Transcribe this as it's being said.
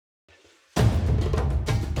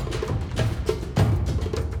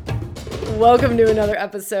Welcome to another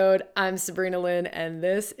episode. I'm Sabrina Lynn, and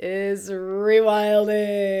this is Rewilding.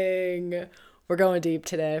 We're going deep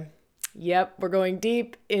today. Yep, we're going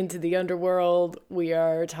deep into the underworld. We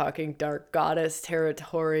are talking dark goddess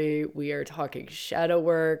territory. We are talking shadow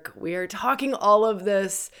work. We are talking all of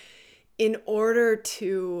this in order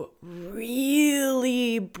to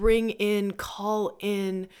really bring in, call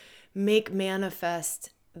in, make manifest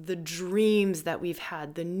the dreams that we've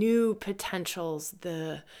had, the new potentials,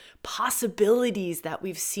 the possibilities that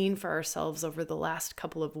we've seen for ourselves over the last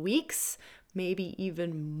couple of weeks, maybe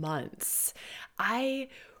even months. I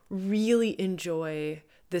really enjoy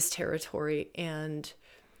this territory, and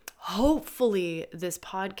hopefully this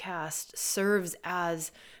podcast serves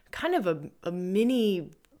as kind of a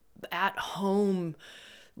mini at-home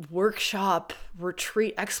workshop,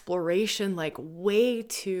 retreat, exploration, like way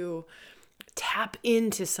to tap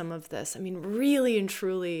into some of this. I mean, really and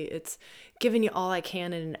truly, it's giving you all I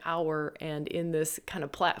can in an hour, and in this kind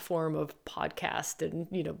of platform of podcast and,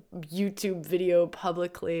 YouTube video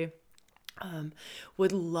publicly.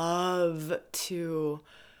 Would love to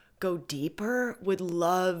go deeper, would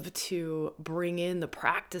love to bring in the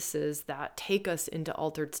practices that take us into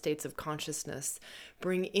altered states of consciousness,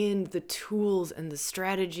 bring in the tools and the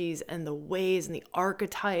strategies and the ways and the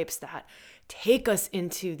archetypes that take us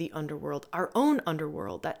into the underworld, our own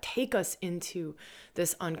underworld, that take us into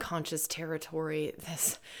this unconscious territory,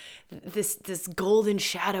 this golden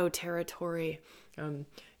shadow territory.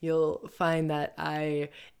 You'll find that I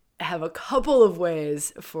have a couple of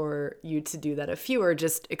ways for you to do that. If you are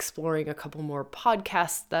just exploring a couple more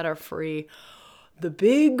podcasts that are free, the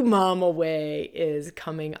big mama way is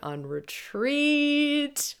coming on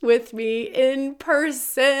retreat with me in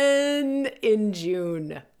person in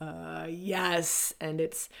June. Yes, and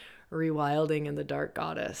it's Rewilding in the Dark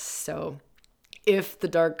Goddess. So if the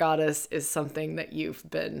Dark Goddess is something that you've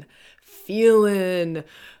been feeling,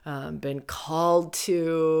 been called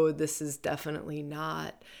to, this is definitely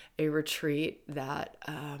not a retreat that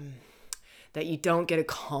you don't get a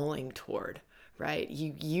calling toward, right?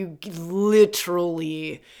 You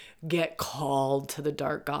literally get called to the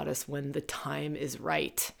Dark Goddess when the time is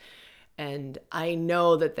right. And I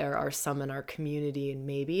know that there are some in our community, and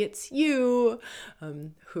maybe it's you,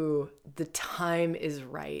 who the time is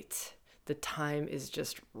right. The time is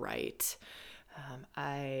just right.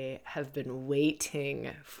 I have been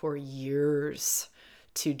waiting for years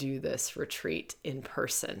to do this retreat in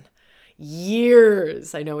person.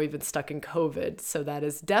 Years. I know we've been stuck in COVID, so that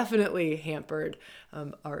has definitely hampered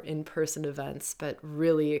our in-person events, but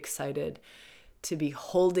really excited to be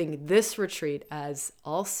holding this retreat as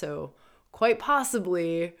also quite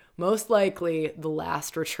possibly, most likely, the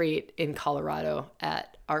last retreat in Colorado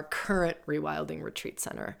at our current Rewilding Retreat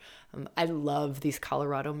Center. I love these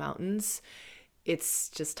Colorado mountains. It's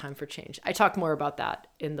just time for change. I talk more about that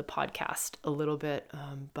in the podcast a little bit,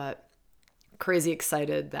 but crazy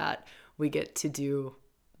excited that we get to do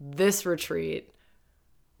this retreat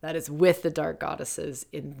that is with the Dark Goddesses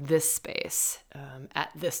in this space at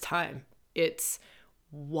this time. It's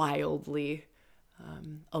wildly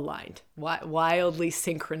aligned, wildly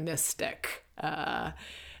synchronistic.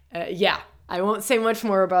 Yeah, I won't say much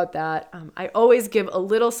more about that. I always give a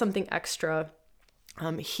little something extra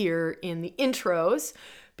here in the intros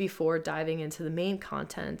before diving into the main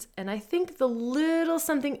content. And I think the little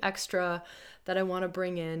something extra that I want to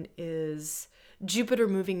bring in is Jupiter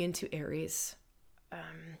moving into Aries.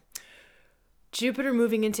 Jupiter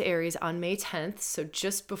moving into Aries on May 10th, so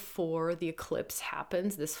just before the eclipse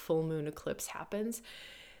happens, this full moon eclipse happens.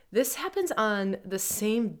 This happens on the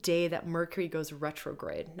same day that Mercury goes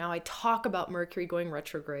retrograde. Now, I talk about Mercury going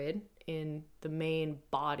retrograde in the main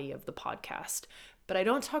body of the podcast, but I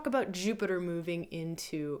don't talk about Jupiter moving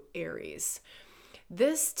into Aries.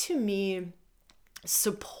 This, to me,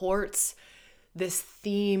 supports this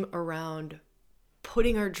theme around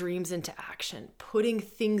putting our dreams into action, putting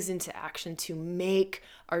things into action to make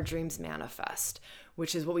our dreams manifest,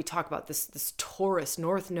 which is what we talk about, this Taurus,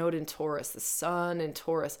 North Node in Taurus, the sun in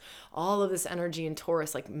Taurus, all of this energy in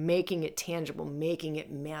Taurus, like making it tangible, making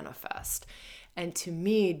it manifest. And to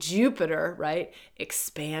me, Jupiter, right?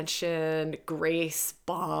 Expansion, grace,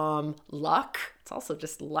 bomb, luck. It's also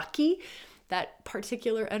just lucky, that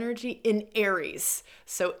particular energy in Aries.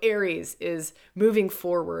 So Aries is moving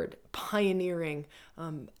forward, pioneering,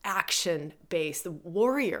 action-based, the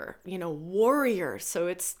warrior, warrior. So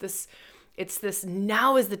it's this,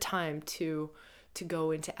 now is the time to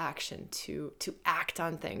go into action, to act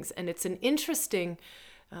on things. And it's an interesting,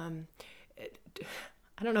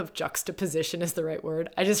 I don't know if juxtaposition is the right word.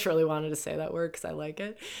 I just really wanted to say that word because I like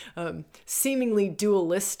it. Seemingly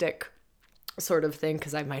dualistic sort of thing,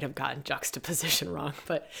 because I might have gotten juxtaposition wrong,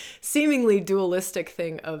 but seemingly dualistic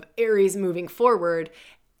thing of Aries moving forward,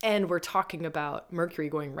 and we're talking about Mercury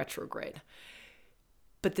going retrograde.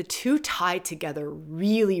 But the two tie together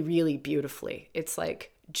really, really beautifully. It's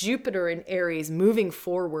like Jupiter in Aries moving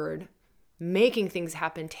forward, making things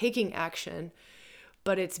happen, taking action,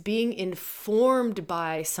 but it's being informed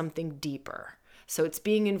by something deeper. So it's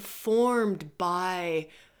being informed by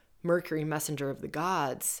Mercury, messenger of the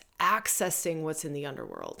gods, accessing what's in the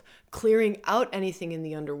underworld, clearing out anything in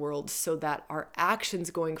the underworld so that our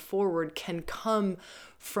actions going forward can come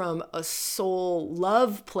from a soul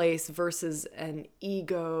love place versus an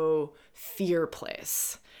ego fear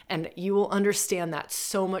place. And you will understand that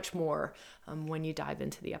so much more when you dive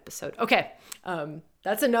into the episode. Okay,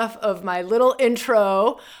 that's enough of my little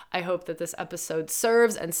intro. I hope that this episode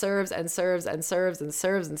serves and serves and serves and serves and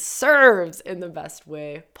serves and serves in the best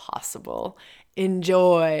way possible.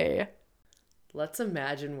 Enjoy. Let's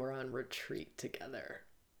imagine we're on retreat together.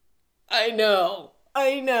 I know.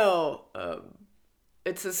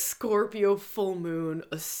 It's a Scorpio full moon,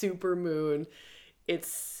 a super moon.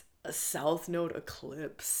 It's a south node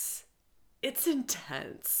eclipse. It's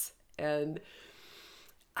intense. And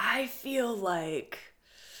I feel like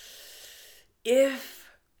if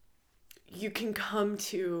you can come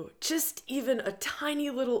to just even a tiny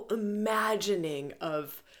little imagining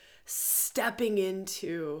of stepping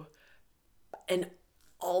into an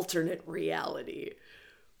alternate reality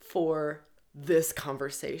for this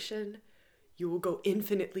conversation, you will go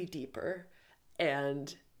infinitely deeper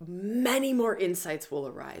and many more insights will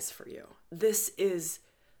arise for you. This is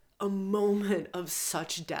a moment of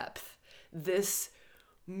such depth. This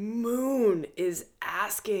moon is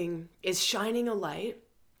shining a light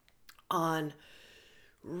on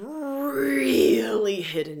really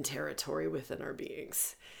hidden territory within our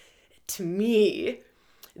beings. To me,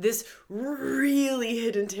 this really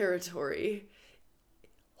hidden territory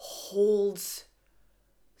holds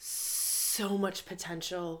so much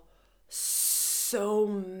potential, so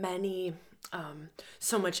much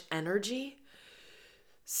energy,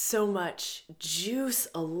 so much juice,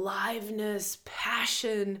 aliveness,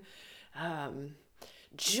 passion,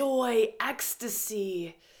 joy,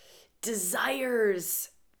 ecstasy, desires,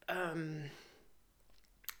 and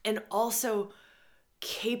also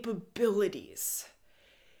capabilities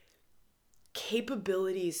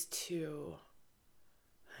to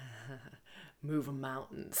move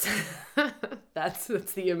mountains. That's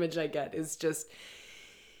the image I get, is just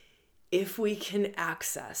if we can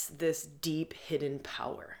access this deep hidden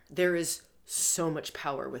power. There is so much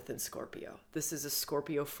power within Scorpio. This is a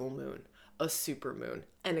Scorpio full moon, a super moon,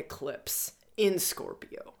 an eclipse in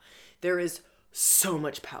Scorpio. There is so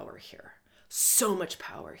much power here.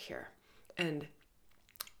 And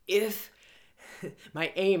if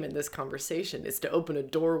my aim in this conversation is to open a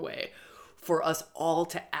doorway for us all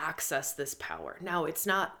to access this power. Now, it's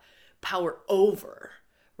not power over,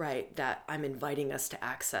 right, that I'm inviting us to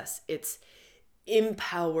access. It's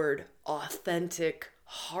empowered, authentic,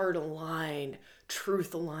 heart-aligned,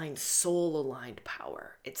 truth-aligned, soul-aligned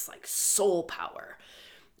power. It's like soul power.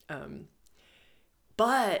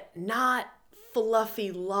 But not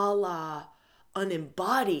fluffy, la-la,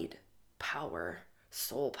 unembodied power.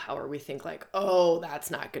 Soul power. We think like, oh, that's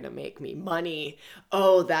not going to make me money.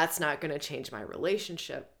 Oh, that's not going to change my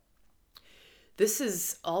relationship. This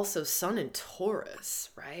is also Sun in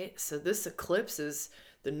Taurus, right? So this eclipse is,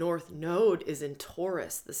 the North Node is in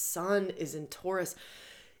Taurus. The Sun is in Taurus.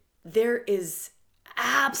 There is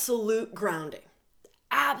absolute grounding.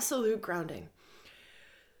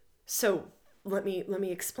 So let me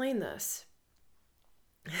explain this.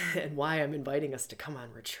 And why I'm inviting us to come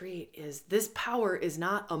on retreat is this power is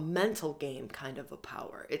not a mental game kind of a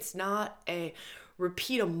power. It's not a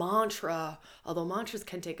repeat a mantra, although mantras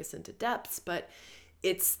can take us into depths, but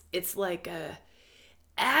it's like a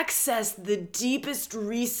access the deepest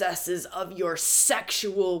recesses of your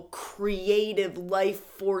sexual, creative life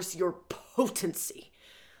force, your potency,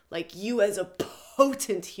 like you as a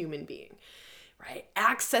potent human being, right?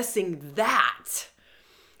 Accessing that.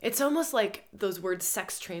 It's almost like those words,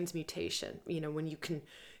 sex transmutation, when you can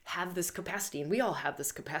have this capacity, and we all have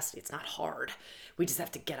this capacity. It's not hard. We just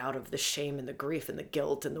have to get out of the shame and the grief and the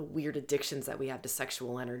guilt and the weird addictions that we have to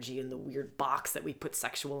sexual energy and the weird box that we put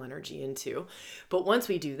sexual energy into. But once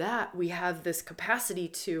we do that, we have this capacity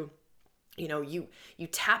to, you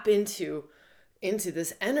tap into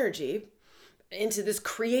this energy, into this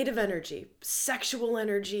creative energy, sexual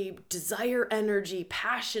energy, desire energy,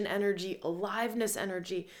 passion energy, aliveness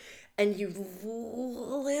energy, and you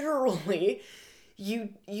literally,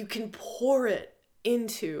 you can pour it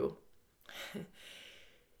into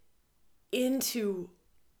into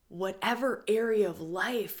whatever area of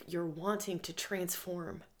life you're wanting to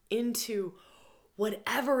transform, into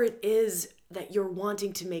whatever it is that you're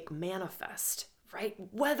wanting to make manifest, right?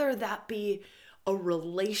 Whether that be a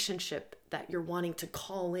relationship that you're wanting to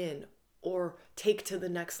call in or take to the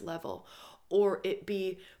next level, or it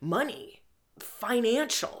be money,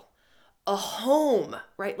 financial, a home,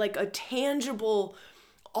 right? Like a tangible,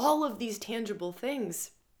 all of these tangible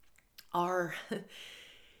things are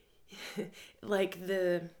like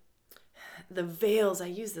the veils. I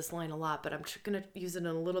use this line a lot, but I'm going to use it in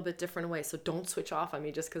a little bit different way. So don't switch off on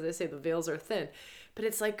me just because I say the veils are thin. But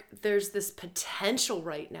it's like there's this potential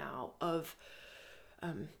right now of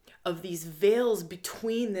these veils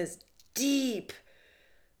between this deep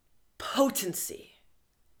potency,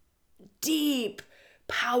 deep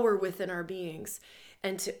power within our beings,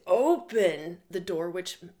 and to open the door,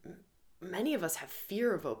 which many of us have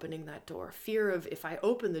fear of opening that door. Fear of, if I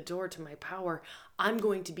open the door to my power, I'm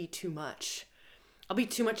going to be too much. I'll be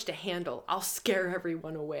too much to handle. I'll scare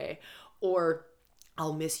everyone away, or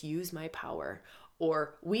I'll misuse my power.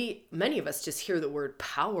 Or many of us just hear the word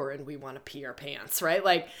power and we want to pee our pants, right?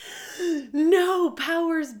 Like, no,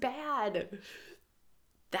 power's bad.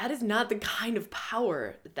 That is not the kind of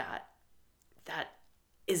power that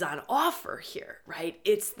is on offer here, right?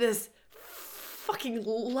 It's this fucking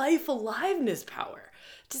life aliveness power,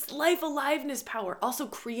 just life aliveness power, also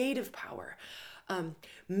creative power,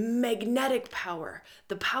 magnetic power,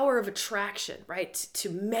 the power of attraction, right?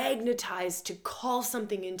 To magnetize, to call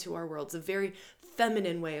something into our world. It's a very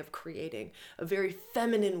feminine way of creating, a very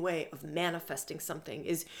feminine way of manifesting something.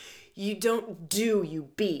 Is you don't do, you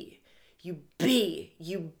be. You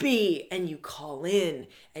be, and you call in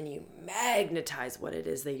and you magnetize what it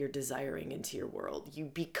is that you're desiring into your world. You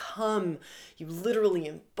become, you literally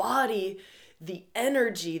embody the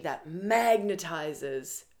energy that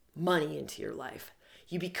magnetizes money into your life.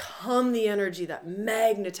 You become the energy that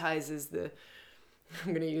magnetizes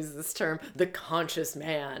I'm going to use this term, the conscious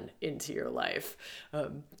man into your life.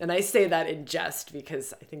 And I say that in jest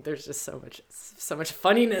because I think there's just so much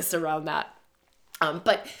funniness around that.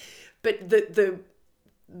 But the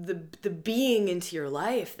being into your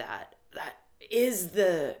life that is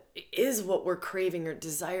what we're craving or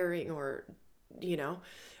desiring or,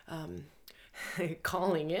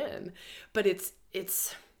 calling in. But it's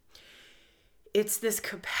this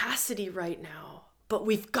capacity right now, but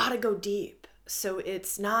we've got to go deep. So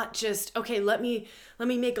it's not just, okay, let me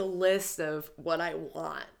make a list of what I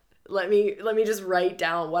want. Let me just write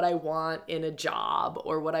down what I want in a job,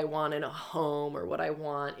 or what I want in a home, or what I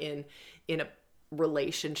want in a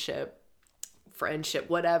relationship, friendship,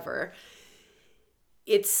 whatever.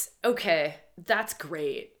 It's okay. That's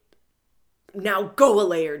great. Now go a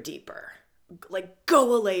layer deeper. Like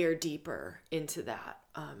go a layer deeper into that.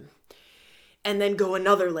 And then go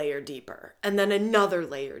another layer deeper, and then another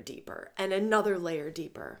layer deeper, and another layer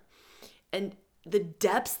deeper. And the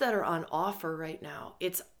depths that are on offer right now,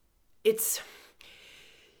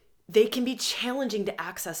 they can be challenging to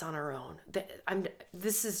access on our own.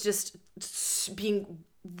 This is just being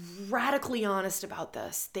radically honest about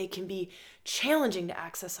this. They can be challenging to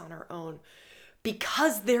access on our own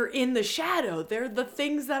because they're in the shadow. They're the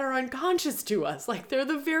things that are unconscious to us. Like they're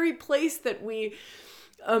the very place that we've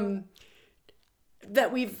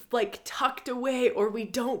like tucked away, or we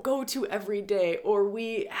don't go to every day, or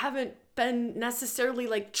we haven't been necessarily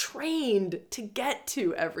like trained to get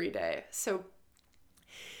to every day. So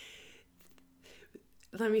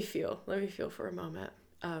let me feel for a moment.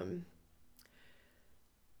 I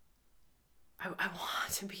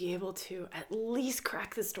want to be able to at least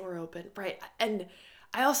crack this door open, right? And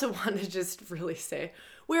I also want to just really say,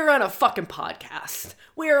 we're on a fucking podcast.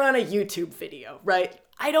 We're on a YouTube video, right?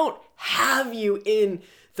 I don't have you in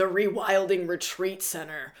the Rewilding Retreat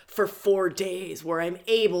Center for 4 days where I'm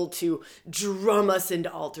able to drum us into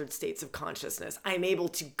altered states of consciousness. I'm able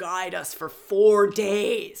to guide us for 4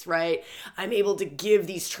 days, right? I'm able to give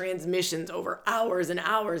these transmissions over hours and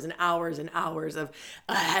hours and hours and hours of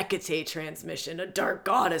a Hecate transmission, a dark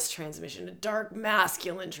goddess transmission, a dark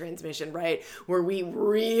masculine transmission, right? Where we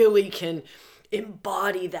really can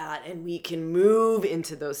embody that and we can move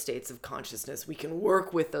into those states of consciousness. We can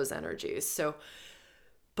work with those energies. So,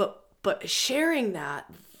 but sharing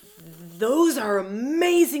that, those are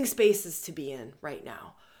amazing spaces to be in right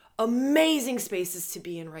now. Amazing spaces to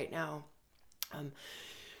be in right now.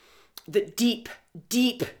 The deep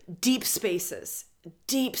spaces,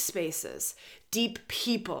 deep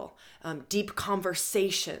people, deep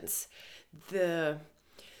conversations. The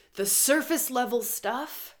surface level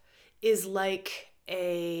stuff is like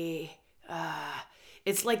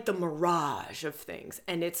it's like the mirage of things.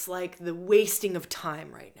 And it's like the wasting of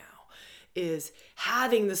time right now is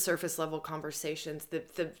having the surface level conversations,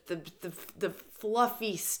 the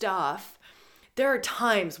fluffy stuff. There are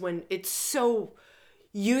times when it's so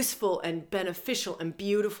useful and beneficial and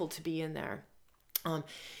beautiful to be in there.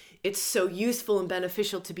 It's so useful and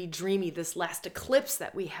beneficial to be dreamy. This last eclipse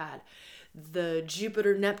that we had, the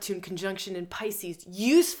Jupiter-Neptune conjunction in Pisces,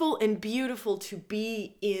 useful and beautiful to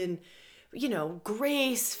be in,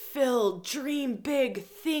 grace-filled, dream big,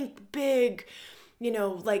 think big,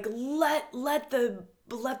 like let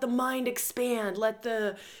the mind expand, let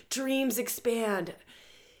the dreams expand.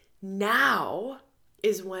 Now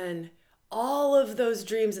is when all of those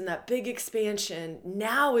dreams and that big expansion,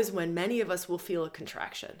 now is when many of us will feel a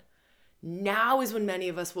contraction. Now is when many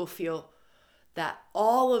of us will feel that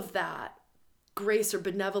all of that grace or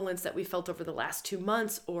benevolence that we felt over the last 2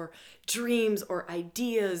 months, or dreams or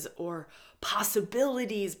ideas or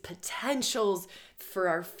possibilities, potentials for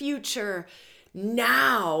our future,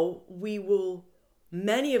 now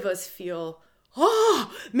many of us feel,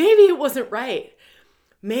 maybe it wasn't right.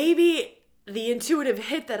 Maybe the intuitive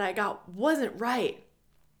hit that I got wasn't right.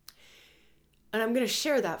 And I'm going to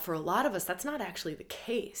share that for a lot of us, that's not actually the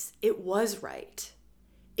case. It was right.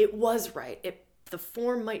 It was right. The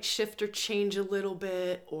form might shift or change a little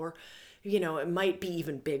bit, or, it might be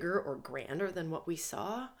even bigger or grander than what we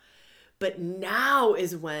saw. But now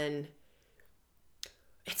is when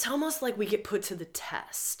it's almost like we get put to the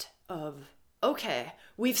test of, okay,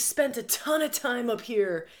 we've spent a ton of time up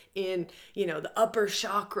here in, the upper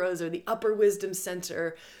chakras or the upper wisdom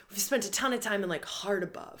center. We've spent a ton of time in like heart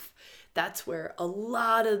above. That's where a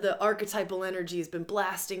lot of the archetypal energy has been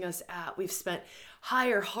blasting us at. We've spent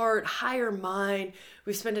higher heart, higher mind.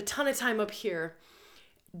 We've spent a ton of time up here,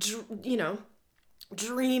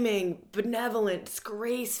 dreaming, benevolent,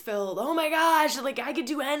 grace-filled. Oh my gosh, like I could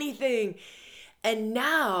do anything. And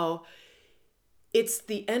now it's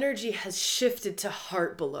the energy has shifted to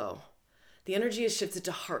heart below. The energy has shifted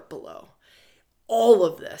to heart below. All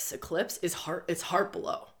of this eclipse is heart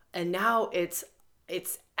below. And now it's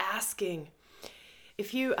asking,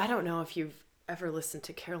 I don't know if you've ever listened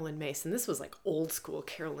to Carolyn Myss, and this was like old school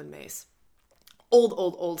Carolyn Myss.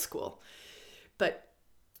 Old school. But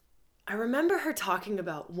I remember her talking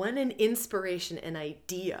about when an inspiration, an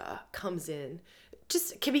idea comes in,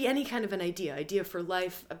 just it can be any kind of an idea for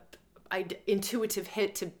life, intuitive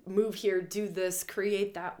hit to move here, do this,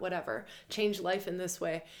 create that, whatever, change life in this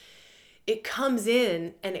way. It comes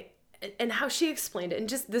in and how she explained it, and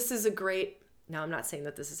just this is a great, now I'm not saying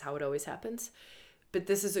that this is how it always happens, but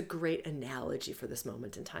this is a great analogy for this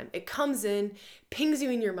moment in time. It comes in, pings you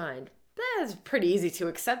in your mind. That's pretty easy to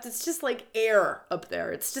accept. It's just like air up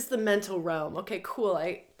there. It's just the mental realm. Okay, cool.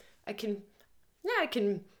 I can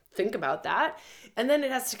think about that. And then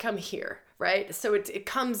it has to come here, right? So it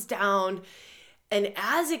comes down, and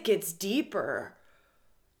as it gets deeper,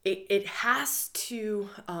 it has to,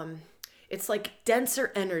 it's like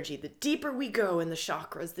denser energy. The deeper we go in the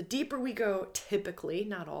chakras, the deeper we go, typically,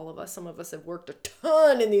 not all of us, some of us have worked a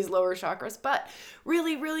ton in these lower chakras, but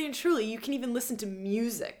really, really and truly, you can even listen to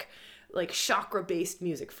music, like chakra-based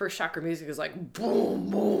music. First chakra music is like boom,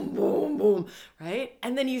 boom, boom, boom, right?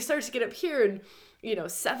 And then you start to get up here and,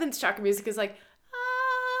 seventh chakra music is like,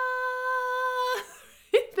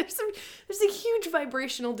 there's a huge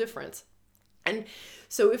vibrational difference. And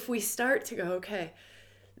so if we start to go, okay,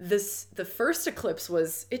 the first eclipse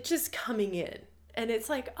was it just coming in, and it's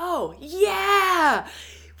like, oh yeah,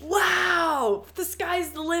 wow, the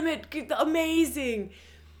sky's the limit, amazing.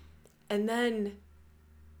 And then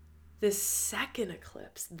this second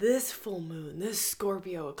eclipse, this full moon, this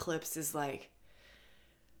Scorpio eclipse is like,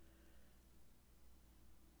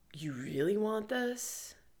 you really want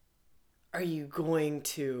this? Are you going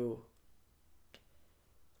to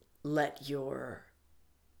let your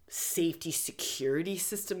safety security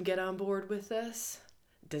system get on board with this?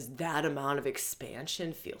 Does that amount of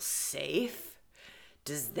expansion feel safe?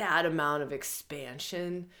 Does that amount of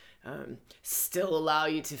expansion still allow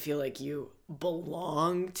you to feel like you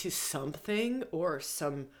belong to something or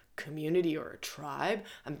some community or a tribe?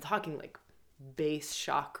 I'm talking like base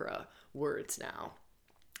chakra words now.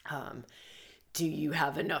 Do you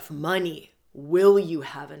have enough money? Will you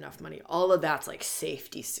have enough money? All of that's like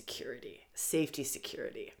safety security.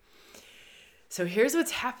 So here's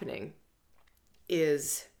what's happening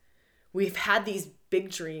is we've had these big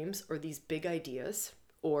dreams or these big ideas,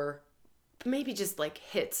 or maybe just like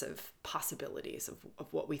hits of possibilities of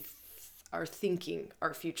what we are thinking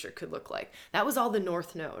our future could look like. That was all the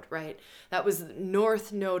North Node, right? That was the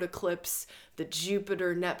North Node eclipse, the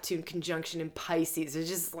Jupiter-Neptune conjunction in Pisces. It's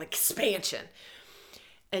just like expansion.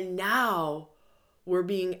 And now we're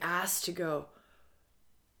being asked to go,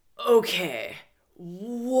 okay,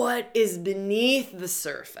 what is beneath the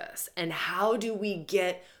surface? And how do we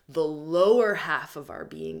get the lower half of our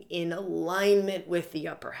being in alignment with the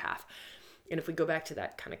upper half? And if we go back to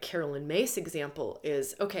that kind of Carolyn Mace example,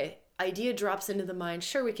 is okay, idea drops into the mind.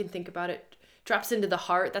 Sure, we can think about it. Drops into the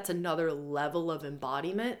heart. That's another level of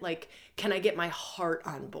embodiment. Like, can I get my heart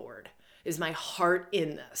on board? Is my heart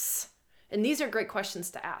in this? And these are great questions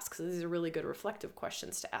to ask. So these are really good reflective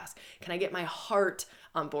questions to ask. Can I get my heart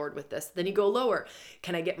on board with this? Then you go lower.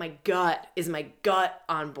 Can I get my gut? Is my gut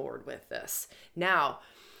on board with this? Now,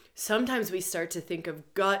 sometimes we start to think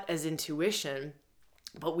of gut as intuition,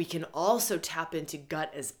 but we can also tap into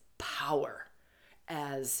gut as power,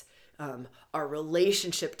 as our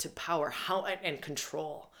relationship to power, and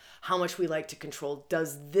control. How much we like to control.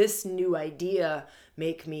 Does this new idea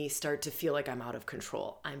make me start to feel like I'm out of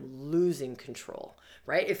control? I'm losing control,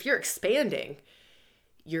 right? If you're expanding,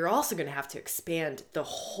 you're also going to have to expand the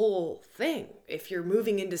whole thing. If you're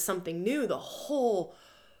moving into something new, the whole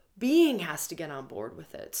being has to get on board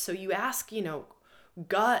with it. So you ask,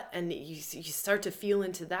 gut, and you start to feel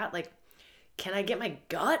into that, like, can I get my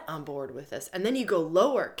gut on board with this? And then you go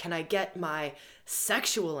lower. Can I get my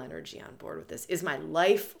sexual energy on board with this? Is my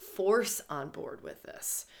life force on board with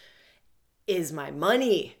this? Is my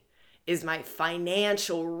money, is my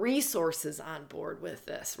financial resources on board with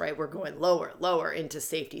this, right? We're going lower into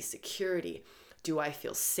safety, security. Do I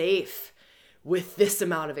feel safe with this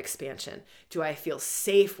amount of expansion? Do I feel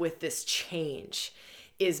safe with this change?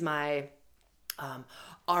 Is my,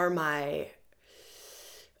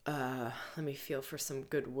 let me feel for some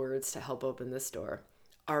good words to help open this door.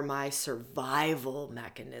 Are my survival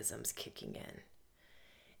mechanisms kicking in?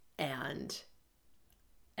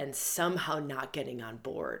 And somehow not getting on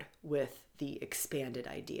board with the expanded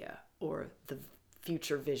idea or the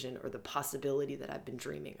future vision or the possibility that I've been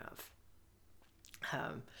dreaming of.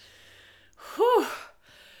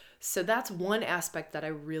 So that's one aspect that I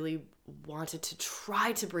really wanted to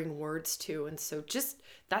try to bring words to. And so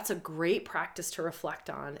that's a great practice to reflect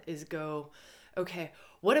on, is go, okay,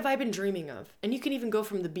 what have I been dreaming of? And you can even go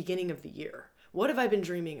from the beginning of the year. What have I been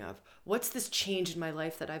dreaming of? What's this change in my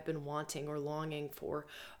life that I've been wanting or longing for?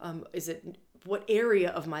 What area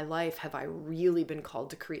of my life have I really been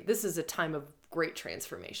called to create? This is a time of great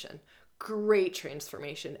transformation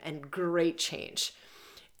and great change.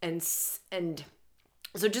 And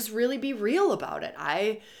so just really be real about it.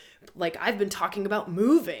 I've been talking about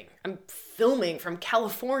moving. I'm filming from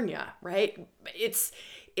California, right?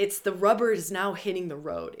 It's the rubber is now hitting the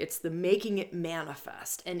road. It's the making it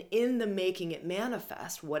manifest. And in the making it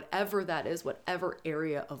manifest, whatever that is, whatever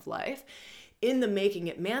area of life, in the making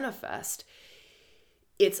it manifest,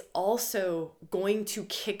 it's also going to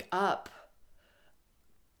kick up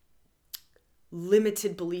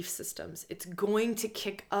limited belief systems. It's going to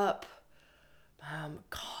kick up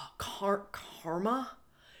karma.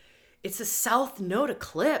 It's a South Node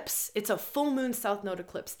eclipse. It's a full moon South Node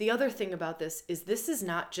eclipse. The other thing about this is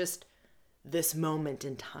not just this moment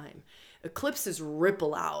in time. Eclipses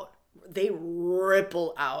ripple out. They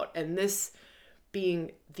ripple out. And this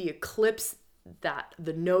being the eclipse that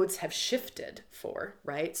the nodes have shifted for,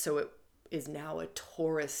 right? So it is now a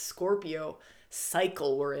Taurus Scorpio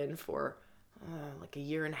cycle we're in for like a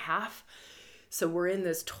year and a half. So we're in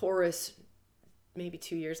this Taurus, maybe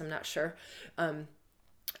 2 years, I'm not sure.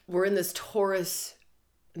 We're in this Taurus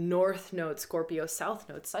North Node, Scorpio South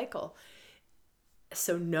Node cycle.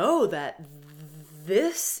 So know that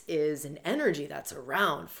this is an energy that's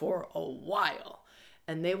around for a while.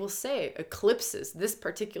 And they will say eclipses, this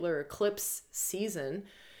particular eclipse season,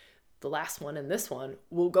 the last one and this one,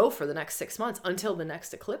 will go for the next 6 months until the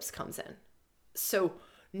next eclipse comes in. So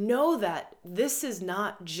know that this is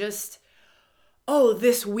not just,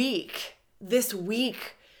 this week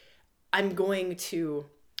I'm going to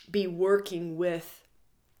be working with,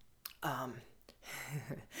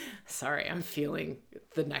 sorry, I'm feeling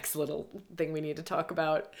the next little thing we need to talk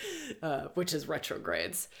about, which is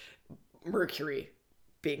retrogrades. Mercury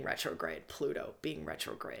being retrograde, Pluto being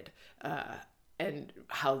retrograde, and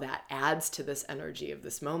how that adds to this energy of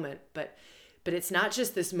this moment. But it's not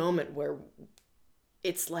just this moment where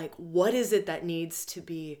it's like, what is it that needs to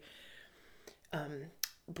be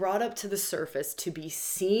brought up to the surface, to be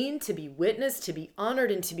seen, to be witnessed, to be honored,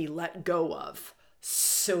 and to be let go of,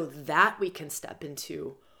 so that we can step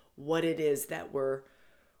into what it is that we're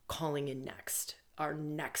calling in next, our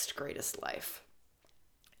next greatest life.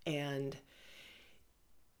 And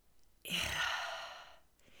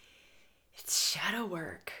it's shadow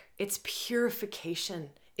work. It's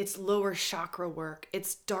purification. It's lower chakra work.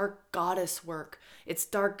 It's dark goddess work. It's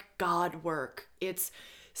dark god work. It's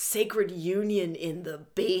sacred union in the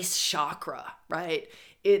base chakra, right?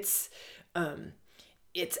 It's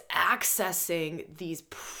accessing these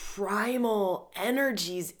primal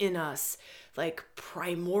energies in us, like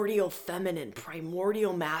primordial feminine,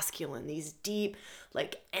 primordial masculine, these deep,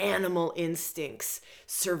 like animal instincts,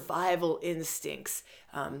 survival instincts,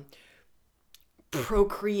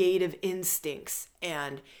 procreative instincts,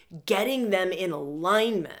 and getting them in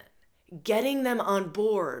alignment, getting them on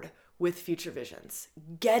board with future visions,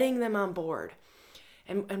 getting them on board.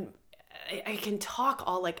 And I can talk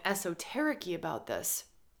all like esoteric-y about this,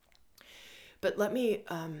 but let me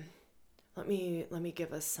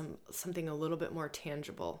give us something a little bit more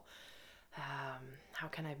tangible. How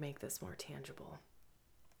can I make this more tangible?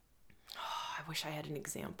 Oh, I wish I had an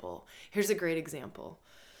example. Here's a great example.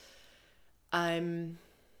 Let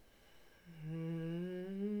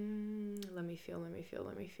me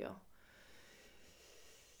feel.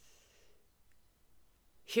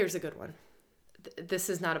 Here's a good one. This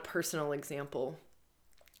is not a personal example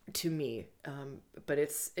to me, but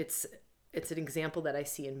it's an example that I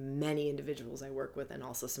see in many individuals I work with, and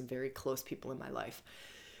also some very close people in my life.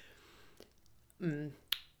 When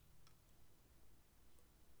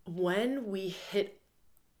we hit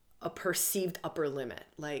a perceived upper limit,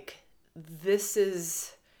 like, this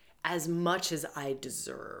is as much as I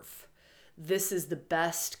deserve. This is the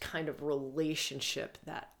best kind of relationship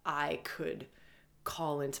that I could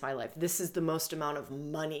call into my life. This is the most amount of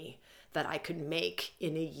money that I could make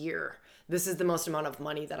in a year. This is the most amount of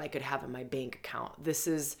money that I could have in my bank account. This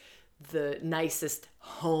is the nicest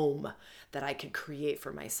home that I could create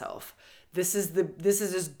for myself. This is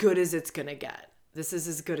as good as it's going to get. This is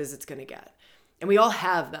as good as it's going to get. And we all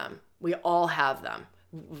have them.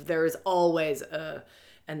 There is always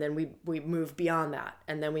and then we move beyond that,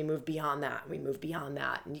 and then we move beyond that, and we move beyond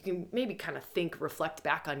that. And you can maybe kind of reflect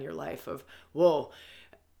back on your life of, whoa,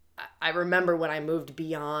 I remember when I moved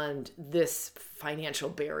beyond this financial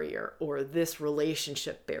barrier, or this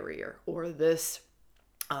relationship barrier, or this,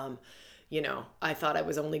 I thought I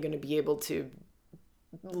was only going to be able to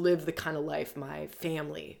live the kind of life my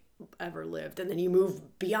family ever lived. And then you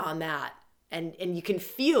move beyond that, and you can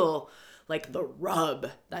feel like the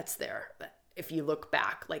rub that's there. If you look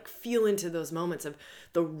back, like, feel into those moments of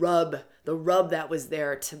the rub that was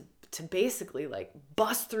there to basically like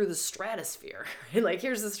bust through the stratosphere. And like,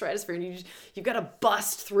 here's the stratosphere, and you've got to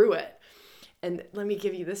bust through it. And let me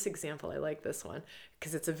give you this example. I like this one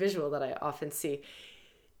because it's a visual that I often see.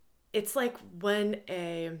 It's like when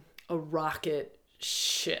a rocket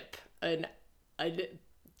ship, I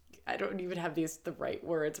don't even have the right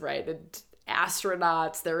words, right? And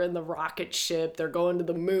astronauts, they're in the rocket ship, they're going to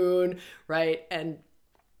the moon, right? And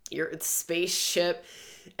it's spaceship,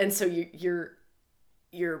 and so you're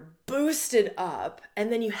boosted up,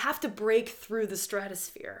 and then you have to break through the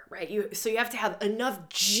stratosphere, right? So you have to have enough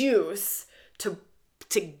juice to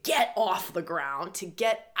get off the ground, to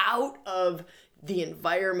get out of the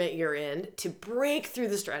environment you're in, to break through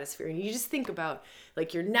the stratosphere. And you just think about,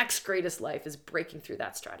 like, your next greatest life is breaking through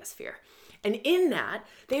that stratosphere. And in that,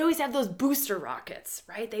 they always have those booster rockets,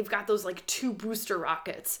 right? They've got those like 2 booster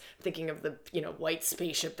rockets. I'm thinking of the, white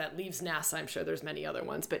spaceship that leaves NASA. I'm sure there's many other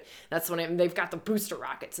ones, but that's when they've got the booster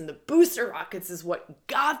rockets, and the booster rockets is what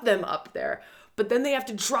got them up there. But then they have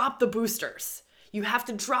to drop the boosters. You have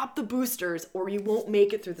to drop the boosters, or you won't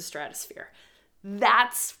make it through the stratosphere.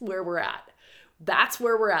 That's where we're at.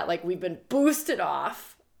 Like, we've been boosted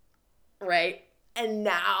off, right? And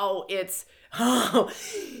now it's,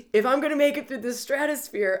 if I'm going to make it through the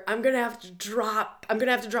stratosphere, I'm going to have to drop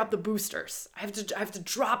the boosters. I have to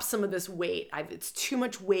drop some of this weight. It's too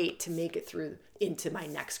much weight to make it through into my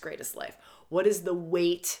next greatest life. What is the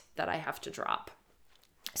weight that I have to drop?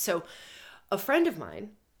 So a friend of mine,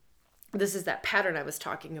 this is that pattern I was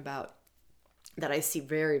talking about that I see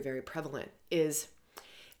very, very prevalent, is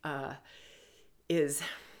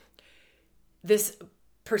this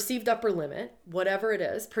perceived upper limit, whatever it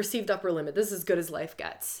is, perceived upper limit, this is as good as life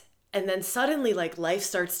gets. And then suddenly, like, life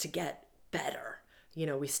starts to get better.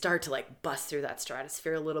 We start to like bust through that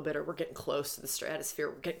stratosphere a little bit, or we're getting close to the stratosphere.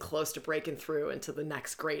 We're getting close to breaking through into the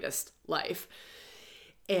next greatest life.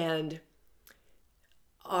 And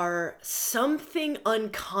our something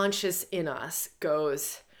unconscious in us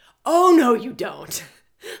goes, oh, no, you don't.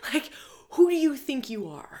 Like, who do you think you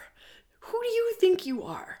are?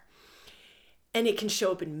 And it can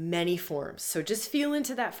show up in many forms. So just feel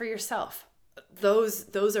into that for yourself.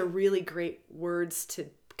 Those are really great words to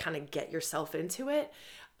kind of get yourself into it,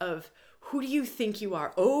 of who do you think you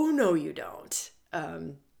are? Oh, no, you don't.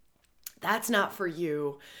 That's not for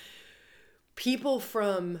you. People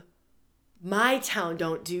from my town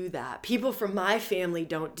don't do that. People from my family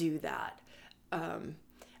don't do that.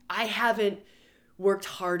 I haven't worked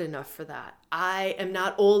hard enough for that. I am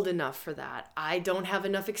not old enough for that. I don't have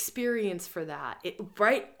enough experience for that.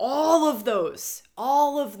 Right? All of those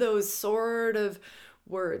sort of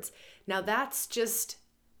words. Now that's just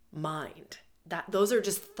mind. Those are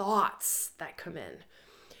just thoughts that come in.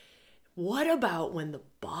 What about when the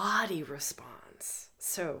body responds?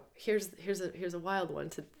 So here's a wild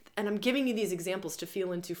one and I'm giving you these examples to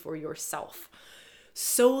feel into for yourself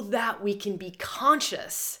so that we can be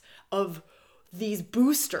conscious of these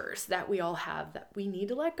boosters that we all have that we need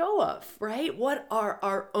to let go of, right? What are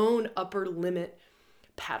our own upper limit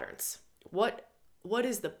patterns? What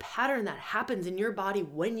is the pattern that happens in your body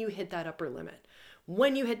when you hit that upper limit?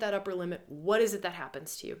 When you hit that upper limit, what is it that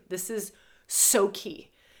happens to you? This is so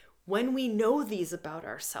key. When we know these about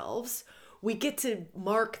ourselves, we get to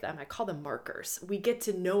mark them. I call them markers. We get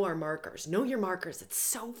to know our markers. Know your markers. It's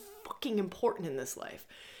so fucking important in this life.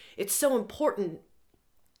 It's so important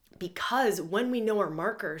because when we know our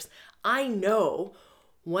markers, I know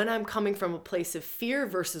when I'm coming from a place of fear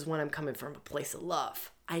versus when I'm coming from a place of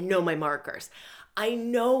love. I know my markers. I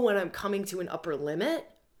know when I'm coming to an upper limit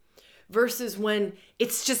versus when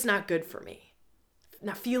it's just not good for me.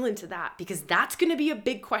 Now feel into that because that's going to be a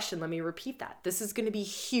big question. Let me repeat that. This is going to be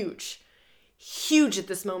huge, huge at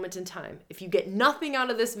this moment in time. If you get nothing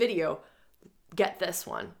out of this video, get this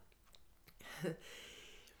one.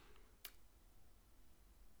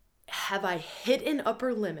 Have I hit an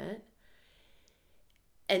upper limit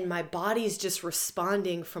and my body's just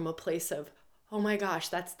responding from a place of, oh my gosh,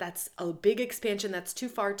 that's a big expansion. That's too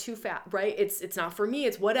far, too fat, right? It's not for me.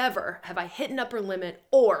 It's whatever. Have I hit an upper limit,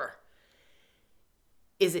 or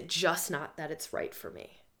is it just not that it's right for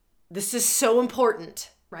me? This is so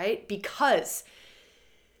important, right? Because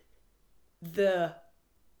the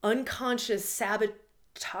unconscious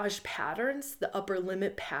sabotage patterns, the upper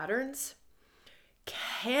limit patterns,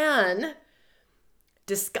 can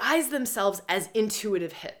disguise themselves as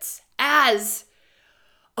intuitive hits, as,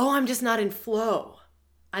 oh, I'm just not in flow.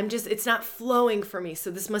 It's not flowing for me,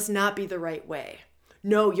 so this must not be the right way.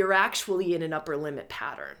 No, you're actually in an upper limit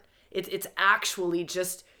pattern. It's actually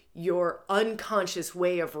just your unconscious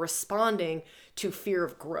way of responding to fear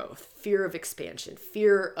of growth, fear of expansion,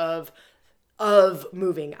 fear of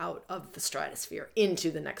moving out of the stratosphere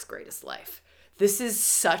into the next greatest life. This is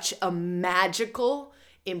such a magical,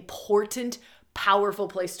 important, powerful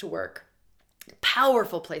place to work.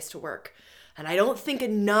 Powerful place to work. And I don't think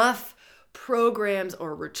enough programs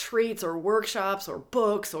or retreats or workshops or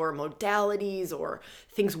books or modalities or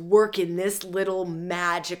things work in this little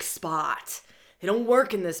magic spot. They don't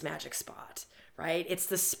work in this magic spot, right? It's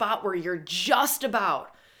the spot where you're just about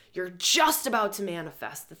to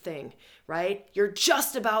manifest the thing, right? You're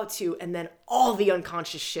just about to, and then all the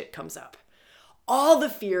unconscious shit comes up. All the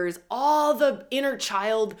fears, all the inner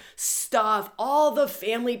child stuff, all the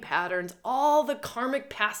family patterns, all the karmic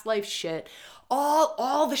past life shit,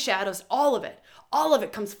 all the shadows, all of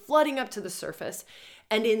it comes flooding up to the surface.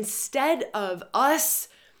 And instead of us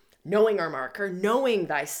knowing our marker, knowing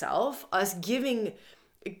thyself, us giving,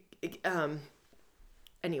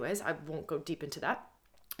 anyways, I won't go deep into that.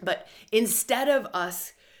 But instead of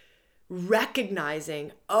us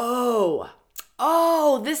recognizing, I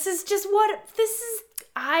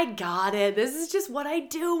got it. This is just what I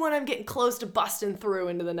do when I'm getting close to busting through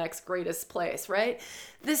into the next greatest place, right?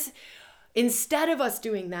 Instead of us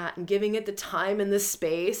doing that and giving it the time and the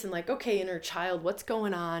space and like, okay, inner child, what's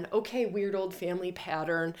going on? Okay, weird old family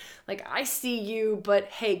pattern. Like, I see you, but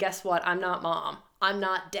hey, guess what? I'm not mom. I'm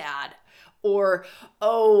not dad. Or,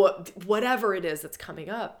 whatever it is that's coming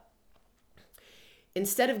up.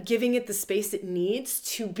 Instead of giving it the space it needs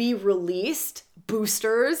to be released,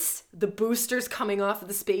 the boosters coming off of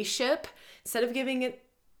the spaceship, instead of giving it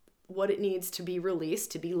what it needs to be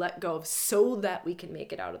released, to be let go of so that we can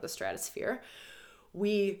make it out of the stratosphere,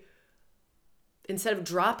 instead of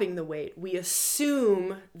dropping the weight, we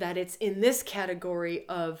assume that it's in this category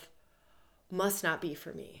of must not be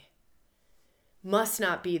for me, must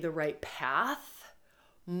not be the right path,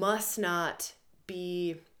 must not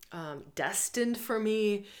be destined for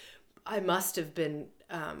me. I must have been,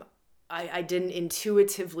 I didn't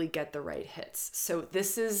intuitively get the right hits. So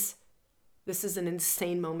this is an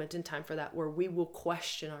insane moment in time for that, where we will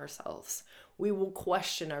question ourselves. We will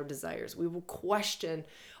question our desires. We will question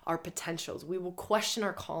our potentials. We will question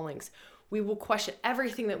our callings. We will question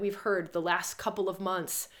everything that we've heard the last couple of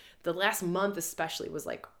months. The last month especially was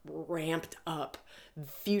like ramped up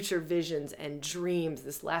future visions and dreams.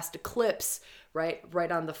 This last eclipse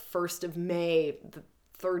right on the 1st of May, the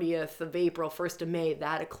 30th of April, 1st of May,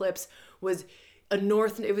 that eclipse was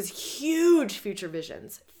it was huge future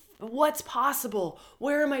visions. What's possible?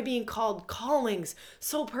 Where am I being called? Callings,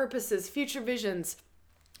 soul purposes, future visions.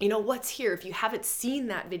 What's here? If you haven't seen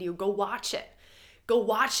that video, go watch it. Go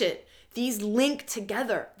watch it. These link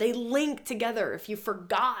together. They link together. If you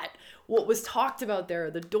forgot what was talked about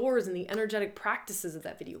there, the doors and the energetic practices of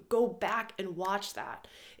that video, go back and watch that.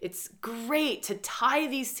 It's great to tie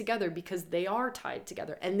these together because they are tied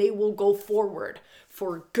together and they will go forward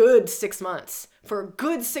for a good 6 months. For a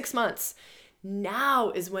good 6 months.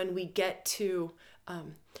 Now is when we get to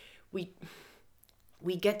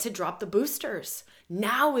we get to drop the boosters.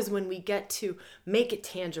 Now is when we get to make it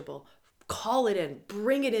tangible, call it in,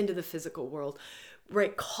 bring it into the physical world,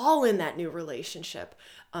 right? Call in that new relationship,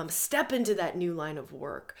 step into that new line of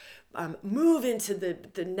work, move into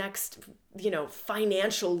the next,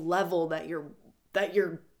 financial level that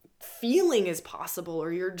you're feeling is possible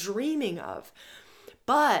or you're dreaming of.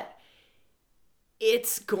 But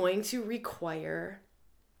it's going to require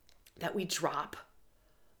that we drop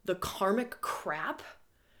the karmic crap,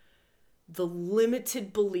 the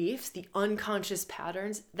limited beliefs, the unconscious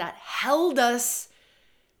patterns that held us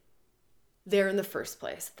there in the first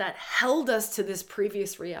place, that held us to this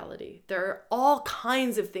previous reality. There are all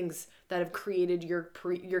kinds of things that have created your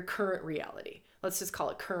current reality. Let's just call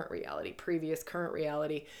it current reality, previous, current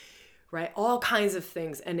reality, right? All kinds of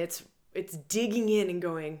things. And it's digging in and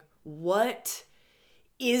going, what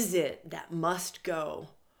is it that must go?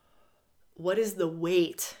 What is the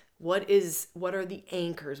weight? What are the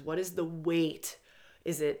anchors? What is the weight?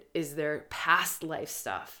 Is there past life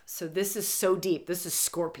stuff? So this is so deep. This is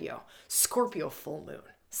Scorpio full moon,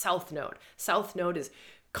 South Node. South Node is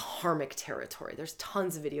karmic territory. There's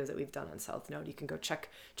tons of videos that we've done on South Node. You can go check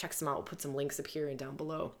some out. We'll put some links up here and down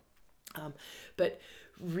below. But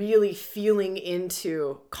really feeling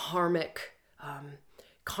into karmic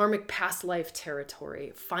past life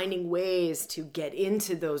territory, finding ways to get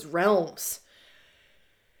into those realms.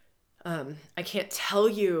 I can't tell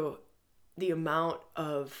you the amount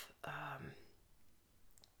of,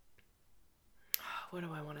 what do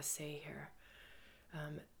I want to say here?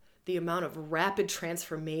 The amount of rapid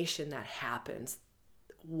transformation that happens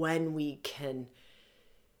when we can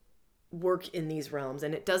work in these realms.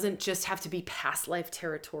 And it doesn't just have to be past life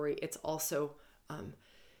territory. It's also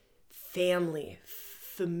family,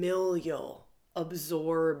 familial,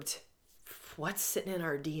 absorbed. What's sitting in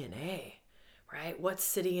our DNA, right? What's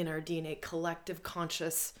sitting in our DNA, collective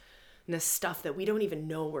consciousness stuff that we don't even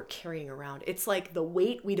know we're carrying around. It's like the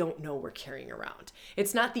weight we don't know we're carrying around.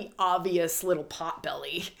 It's not the obvious little pot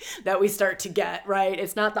belly that we start to get, right?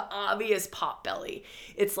 It's not the obvious pot belly.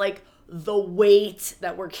 It's like the weight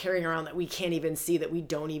that we're carrying around that we can't even see, that we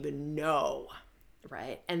don't even know,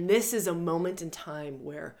 right? And this is a moment in time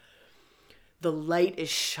where the light is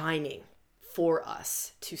shining for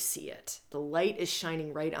us to see it. The light is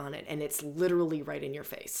shining right on it, and it's literally right in your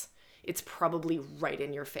face. It's probably right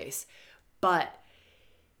in your face. But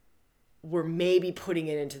we're maybe putting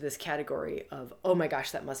it into this category of, oh my gosh,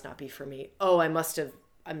 that must not be for me. Oh, I must have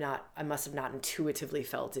not intuitively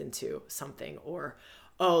felt into something, or,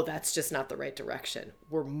 oh, that's just not the right direction.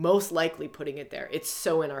 We're most likely putting it there. It's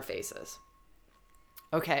so in our faces.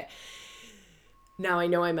 Okay. Now I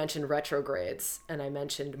know I mentioned retrogrades and I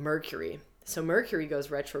mentioned Mercury. So Mercury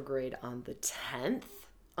goes retrograde on the 10th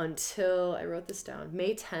until, I wrote this down,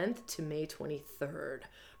 May 10th to May 23rd.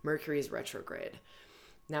 Mercury is retrograde.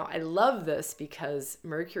 Now I love this because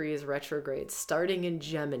Mercury is retrograde starting in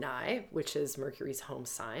Gemini, which is Mercury's home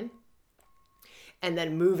sign, and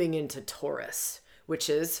then moving into Taurus, which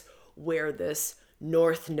is where this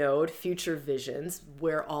North Node, future visions,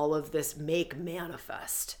 where all of this make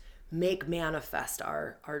manifest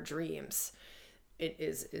our dreams. It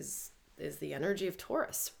is the energy of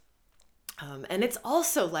Taurus. And it's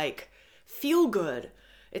also like feel good.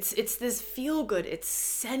 It's this feel good. It's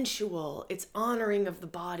sensual. It's honoring of the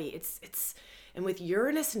body. And with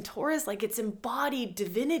Uranus and Taurus, like it's embodied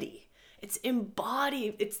divinity. It's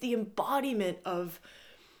the embodiment of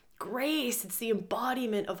grace. It's the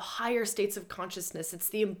embodiment of higher states of consciousness. It's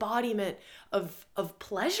the embodiment of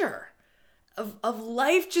pleasure, of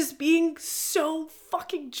life just being so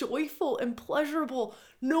fucking joyful and pleasurable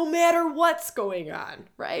no matter what's going on,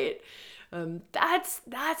 right?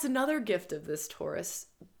 That's another gift of this Taurus.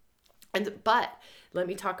 But let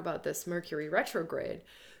me talk about this Mercury retrograde.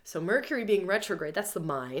 So Mercury being retrograde, that's the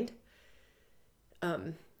mind.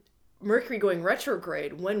 Mercury going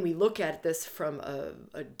retrograde, when we look at this from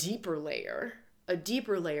a deeper layer,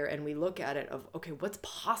 and we look at it of, okay, what's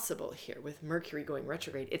possible here with Mercury going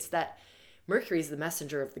retrograde? It's that Mercury is the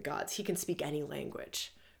messenger of the gods. He can speak any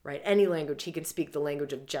language, right? Any language. He can speak the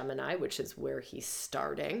language of Gemini, which is where he's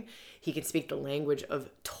starting. He can speak the language of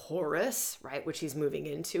Taurus, right, which he's moving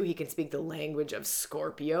into. He can speak the language of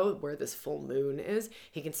Scorpio, where this full moon is.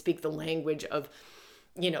 He can speak the language of,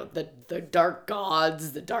 the dark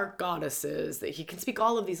gods, the dark goddesses. That he can speak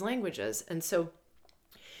all of these languages. And so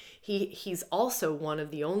he's also one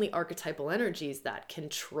of the only archetypal energies that can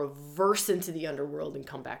traverse into the underworld and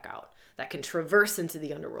come back out.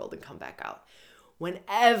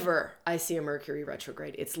 Whenever I see a Mercury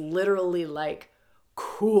retrograde, it's literally like,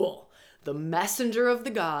 cool. The messenger of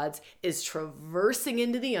the gods is traversing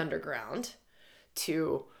into the underground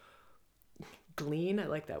to glean, I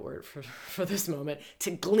like that word for this moment,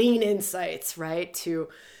 to glean insights, right? To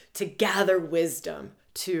gather wisdom,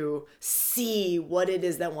 to see what it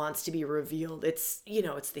is that wants to be revealed. It's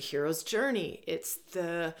the hero's journey. It's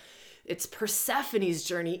Persephone's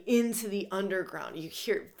journey into the underground. You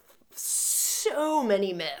hear so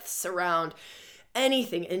many myths around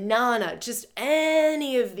anything, Inanna, just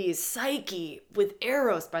any of these, Psyche with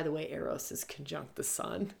Eros. By the way, Eros is conjunct the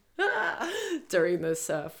sun. During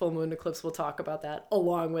this full moon eclipse, we'll talk about that,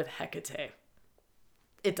 along with Hecate.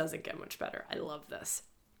 It doesn't get much better. I love this.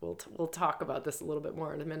 We'll talk about this a little bit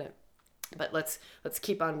more in a minute. But let's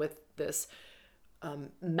keep on with this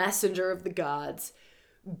messenger of the gods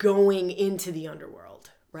going into the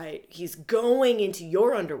underworld, right? He's going into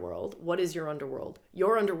your underworld. What is your underworld?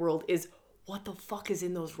 Your underworld is what the fuck is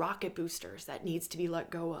in those rocket boosters that needs to be let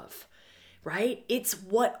go of, right? It's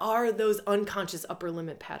what are those unconscious upper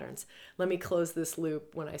limit patterns. Let me close this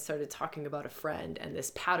loop when I started talking about a friend and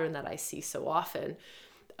this pattern that I see so often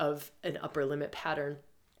of an upper limit pattern.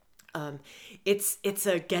 It's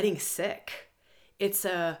a getting sick. It's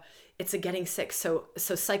a getting sick. So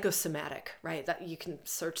psychosomatic, right? That you can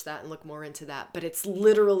search that and look more into that. But it's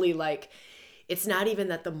literally like, it's not even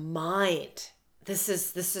that the mind, this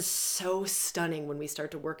is so stunning when we start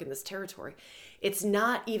to work in this territory. It's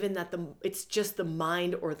not even that it's just the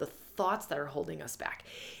mind or the thoughts that are holding us back.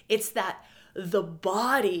 It's that the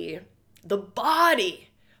body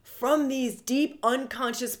from these deep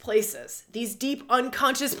unconscious places,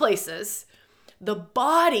 the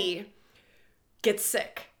body gets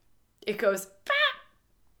sick. It goes,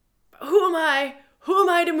 who am I? Who am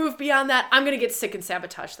I to move beyond that? I'm going to get sick and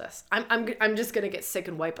sabotage this. I'm just going to get sick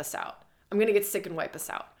and wipe us out. I'm going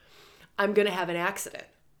to have an accident.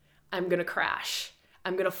 I'm going to crash.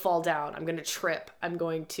 I'm going to fall down. I'm going to trip. I'm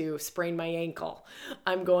going to sprain my ankle.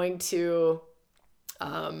 I'm going to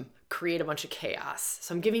create a bunch of chaos.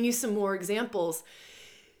 So I'm giving you some more examples.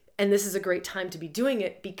 And this is a great time to be doing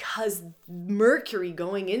it because Mercury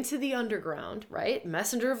going into the underground, right?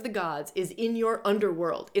 Messenger of the gods is in your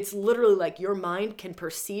underworld. It's literally like your mind can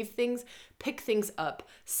perceive things, pick things up,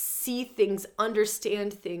 see things,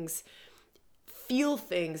 understand things, feel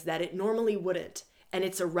things that it normally wouldn't. And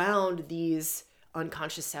it's around these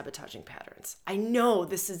unconscious sabotaging patterns. I know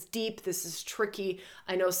this is deep. This is tricky.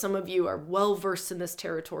 I know some of you are well versed in this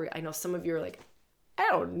territory. I know some of you are like, I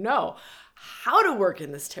don't know how to work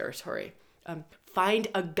in this territory. Find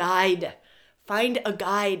a guide.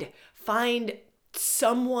 Find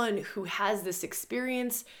someone who has this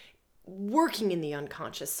experience working in the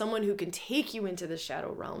unconscious, someone who can take you into the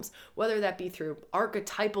shadow realms, whether that be through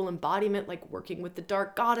archetypal embodiment, like working with the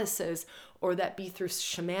dark goddesses, or that be through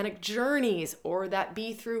shamanic journeys, or that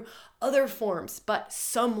be through other forms, but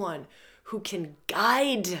someone who can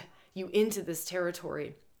guide you into this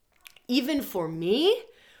territory. Even for me,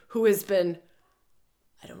 who has been,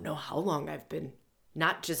 I don't know how long I've been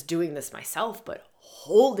not just doing this myself, but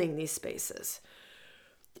holding these spaces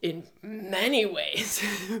in many ways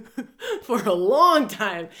for a long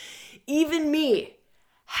time. Even me,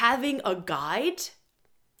 having a guide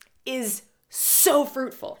is so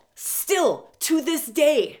fruitful. Still, to this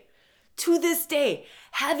day,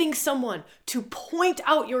 having someone to point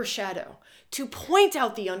out your shadow, to point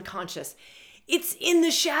out the unconscious. It's in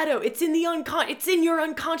the shadow. It's in the it's in your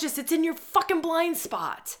unconscious. It's in your fucking blind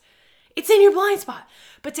spot. It's in your blind spot.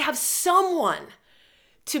 But to have someone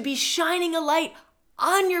to be shining a light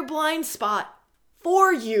on your blind spot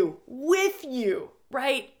for you, with you,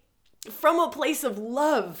 right? From a place of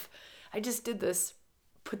love. I just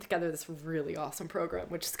put together this really awesome program,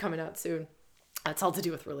 which is coming out soon. It's all to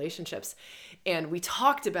do with relationships. And we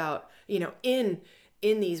talked about, in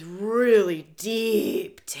these really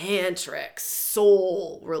deep tantric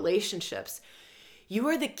soul relationships, you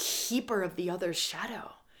are the keeper of the other's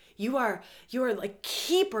shadow. You are like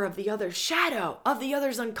keeper of the other's shadow, of the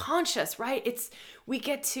other's unconscious, right? We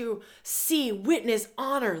get to see, witness,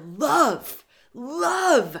 honor, love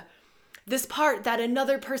this part that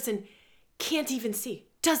another person can't even see,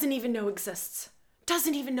 doesn't even know exists.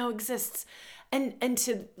 And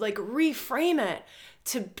to like reframe it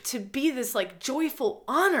to be this like joyful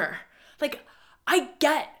honor. Like I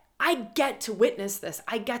get to witness this.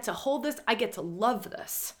 I get to hold this. I get to love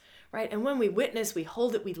this, right? And when we witness, we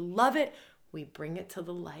hold it, we love it, we bring it to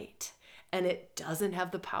the light. And it doesn't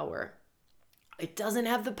have the power. It doesn't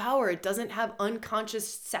have the power. It doesn't have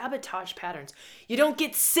unconscious sabotage patterns. You don't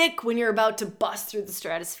get sick when you're about to bust through the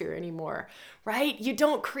stratosphere anymore, right? You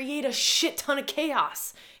don't create a shit ton of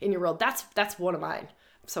chaos in your world. That's one of mine.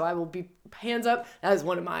 So I will be, hands up, that is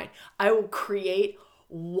one of mine. I will create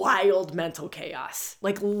wild mental chaos.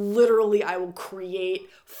 Like literally, I will create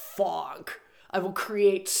fog. I will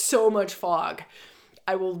create so much fog.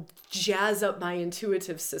 I will jazz up my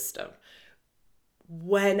intuitive system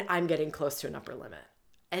when I'm getting close to an upper limit.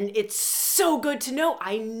 And it's so good to know.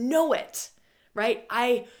 I know it, right?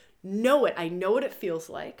 I know it. I know what it feels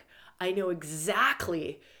like. I know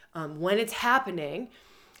exactly when it's happening.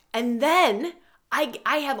 And then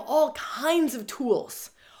I have all kinds of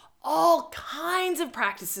tools, all kinds of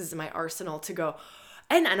practices in my arsenal to go.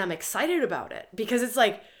 And I'm excited about it because it's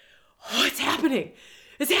like, oh, it's happening.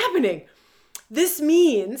 It's happening. This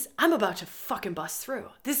means I'm about to fucking bust through.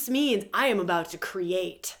 This means I am about to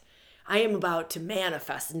create. I am about to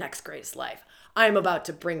manifest the next greatest life. I am about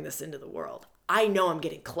to bring this into the world. I know I'm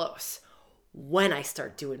getting close when I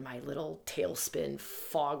start doing my little tailspin,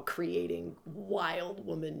 fog creating, wild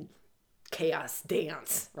woman chaos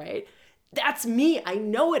dance, right? That's me. I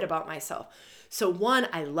know it about myself. So one,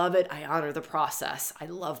 I love it. I honor the process. I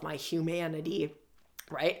love my humanity,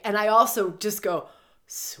 right? And I also just go,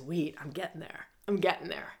 sweet, I'm getting there. I'm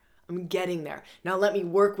getting there. Now let me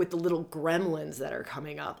work with the little gremlins that are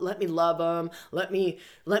coming up. Let me love them. Let me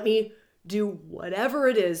do whatever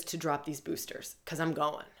it is to drop these boosters because I'm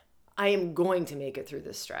going. I am going to make it through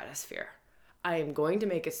this stratosphere.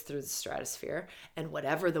 And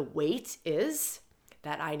whatever the weight is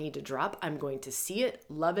that I need to drop, I'm going to see it,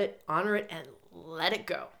 love it, honor it, and let it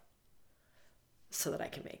go so that I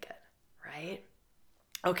can make it, right?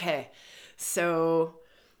 Okay, so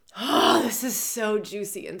this is so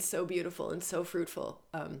juicy and so beautiful and so fruitful.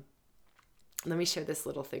 Let me share this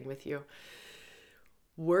little thing with you.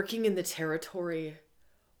 Working in the territory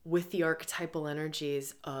with the archetypal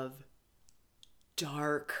energies of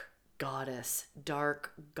dark goddess,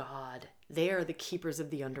 dark god. They are the keepers of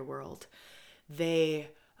the underworld. They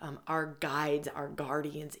are guides, are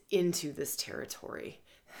guardians into this territory.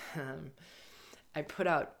 I put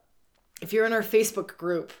out, if you're in our Facebook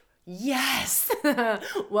group, yes,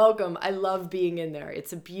 welcome. I love being in there.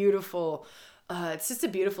 It's a beautiful, it's just a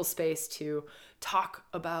beautiful space to talk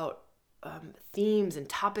about themes and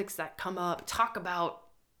topics that come up, talk about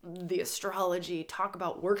the astrology, talk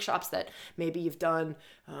about workshops that maybe you've done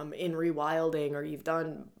in Rewilding or you've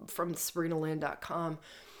done from SabrinaLynn.com.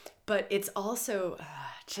 But it's also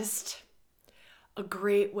just a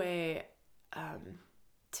great way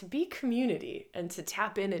to be community and to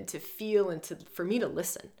tap in and to feel and for me to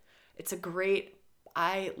listen. It's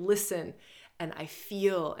I listen and I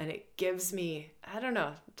feel, and it gives me, I don't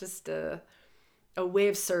know, just a way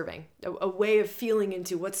of serving, a way of feeling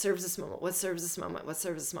into what serves this moment,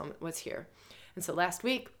 what's here. And so last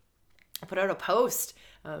week I put out a post.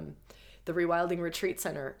 The Rewilding Retreat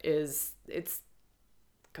Center it's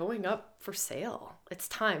going up for sale. It's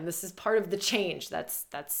time. This is part of the change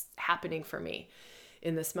that's happening for me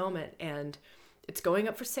in this moment. And it's going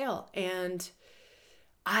up for sale. And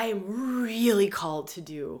I'm really called to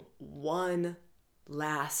do one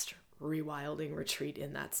last rewilding retreat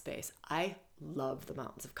in that space. I love the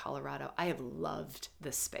mountains of Colorado. I have loved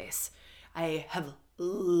this space. I have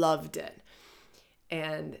loved it.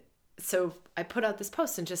 And so I put out this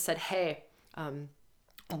post and just said, hey,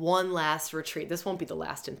 one last retreat. This won't be the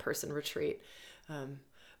last in-person retreat,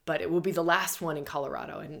 but it will be the last one in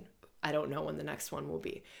Colorado. And I don't know when the next one will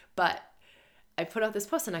be. But I put out this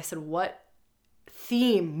post and I said, what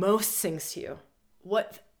theme most sings to you?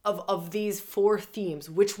 What of these 4 themes,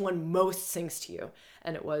 which one most sings to you?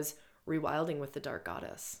 And it was rewilding with the dark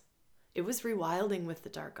goddess. It was rewilding with the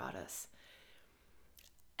dark goddess.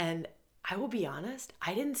 And I will be honest,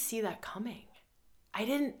 I didn't see that coming. I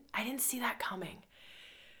didn't see that coming.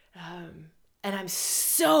 And I'm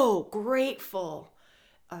so grateful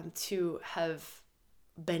to have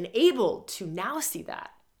been able to now see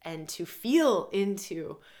that and to feel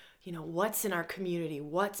into, what's in our community,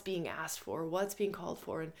 what's being asked for, what's being called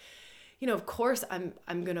for. And, of course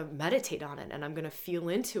I'm going to meditate on it and I'm going to feel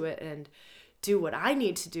into it and do what I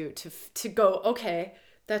need to do to go, okay,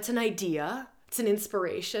 that's an idea. It's an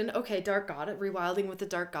inspiration. Okay, dark goddess, rewilding with the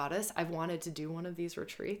dark goddess. I've wanted to do one of these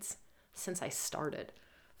retreats. since I started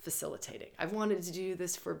facilitating. I've wanted to do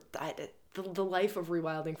this for the life of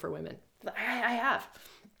rewilding for women. I have.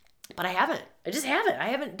 But I haven't. I just haven't. I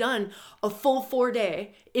haven't done a full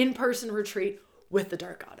 4-day in-person retreat with the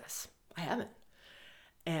Dark Goddess. I haven't.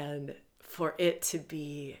 And for it to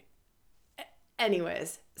be...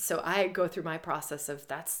 Anyways, so I go through my process of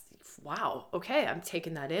wow, okay, I'm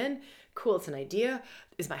taking that in. Cool, it's an idea.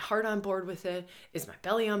 Is my heart on board with it? Is my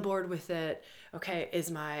belly on board with it? Okay, is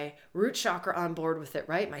my root chakra on board with it,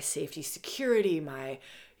 right? My safety, security, my,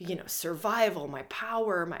 survival, my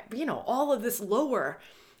power, my, all of this lower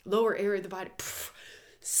area of the body,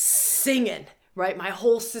 singing, right? My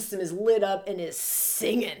whole system is lit up and is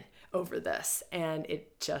singing over this. And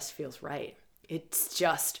it just feels right. It's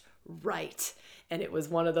just right. And it was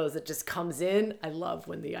one of those that just comes in. I love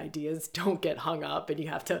when the ideas don't get hung up and you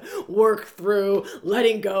have to work through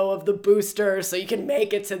letting go of the booster so you can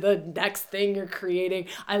make it to the next thing you're creating.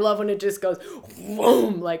 I love when it just goes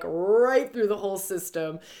boom, like right through the whole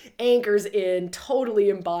system, anchors in, totally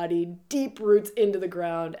embodied, deep roots into the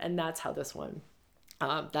ground. And that's how this one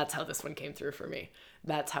came through for me.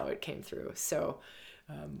 That's how it came through. So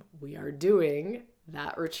we are doing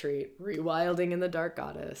that retreat, Rewilding in the Dark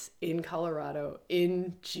Goddess, in Colorado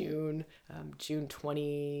in June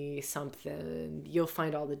 20 something. You'll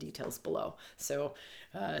find all the details below. So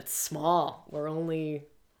it's small. We're only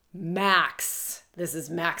max. This is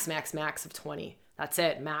max of 20. That's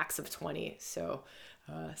it. Max of 20. So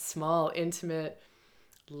small, intimate,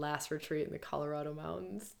 last retreat in the Colorado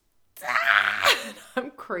mountains.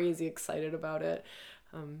 I'm crazy excited about it.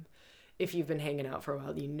 If you've been hanging out for a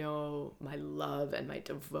while, you know my love and my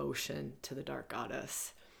devotion to the Dark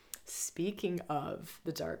Goddess. Speaking of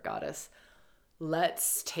the Dark Goddess,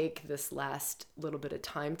 let's take this last little bit of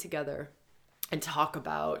time together and talk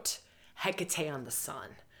about Hecate on the sun.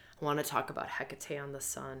 I want to talk about Hecate on the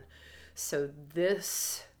sun. So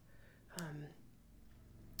this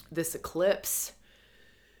eclipse,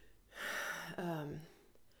 let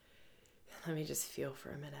me just feel for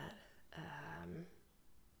a minute.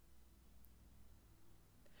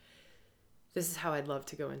 This is how I'd love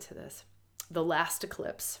to go into this. The last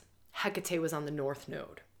eclipse, Hecate was on the north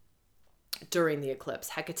node. During the eclipse,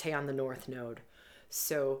 Hecate on the north node.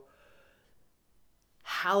 So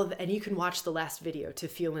and you can watch the last video to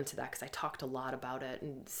feel into that because I talked a lot about it.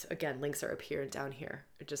 And again, links are up here and down here.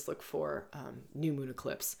 Just look for new moon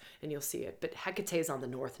eclipse and you'll see it. But Hecate is on the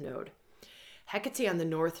north node. Hecate on the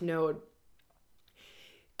north node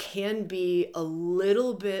can be a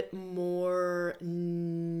little bit more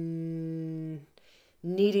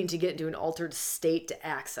needing to get into an altered state to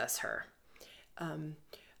access her.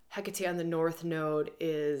 Hecate on the north node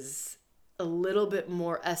is a little bit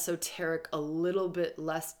more esoteric, a little bit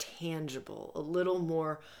less tangible, a little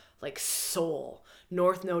more like soul.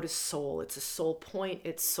 North node is soul. It's a soul point.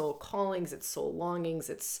 It's soul callings. It's soul longings.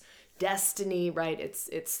 It's destiny, right? It's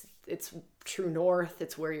true north.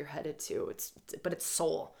 It's where you're headed to. But it's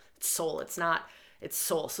soul. It's soul. It's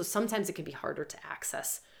soul. So sometimes it can be harder to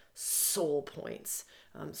access soul points,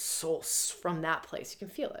 soul from that place. You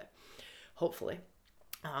can feel it, hopefully.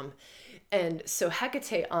 And so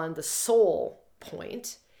Hecate on the soul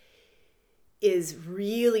point is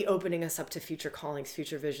really opening us up to future callings,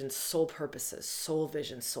 future visions, soul purposes, soul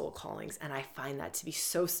visions, soul callings. And I find that to be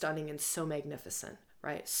so stunning and so magnificent,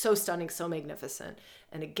 right? So stunning, so magnificent.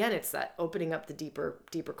 And again, it's that opening up the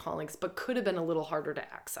deeper callings, but could have been a little harder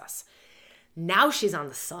to access. Now she's on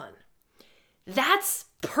the sun. That's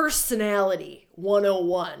personality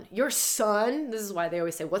 101. Your sun, this is why they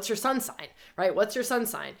always say, what's your sun sign, right? What's your sun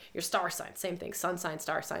sign? Your star sign, same thing. Sun sign,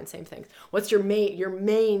 star sign, same thing. What's your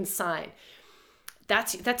main sign?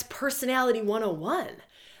 That's personality 101.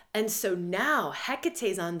 And so now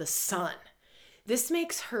Hecate's on the sun. This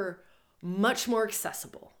makes her much more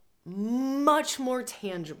accessible, much more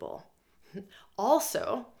tangible.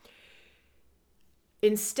 Also,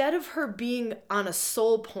 instead of her being on a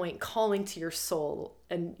soul point calling to your soul,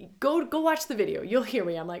 and go watch the video, you'll hear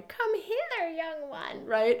me. I'm like, come hither, young one,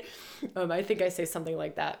 right? I think I say something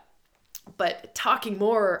like that. But talking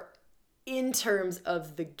more in terms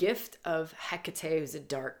of the gift of Hecate, who's a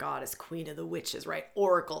dark goddess, queen of the witches, right?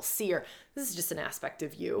 Oracle, seer. This is just an aspect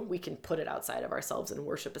of you. We can put it outside of ourselves and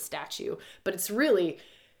worship a statue, but it's really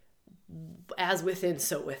as within,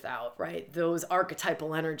 so without, right? Those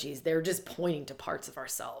archetypal energies, they're just pointing to parts of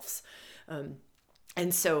ourselves.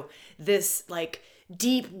 And so this like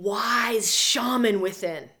deep, wise shaman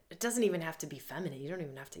within, it doesn't even have to be feminine. You don't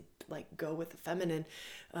even have to like go with the feminine,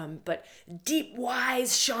 but deep,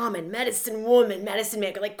 wise shaman, medicine woman, medicine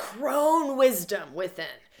maker, like crone wisdom within,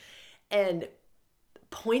 and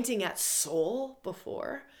pointing at soul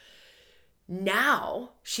before.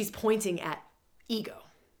 Now she's pointing at ego.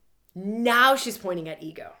 Now she's pointing at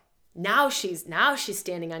ego. Now she's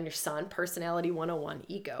standing on your sun, personality 101,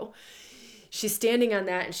 ego. She's standing on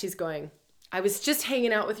that and she's going, I was just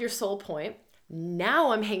hanging out with your soul point.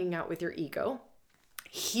 Now I'm hanging out with your ego.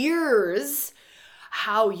 Here's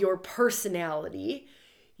how your personality,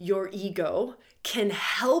 your ego can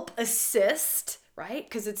help assist, right?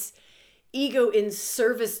 Because it's ego in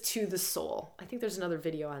service to the soul. I think there's another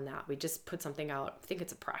video on that. We just put something out. I think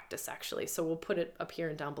it's a practice actually. So we'll put it up here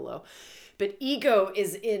and down below. But ego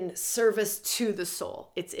is in service to the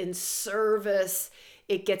soul. It's in service.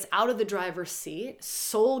 It gets out of the driver's seat.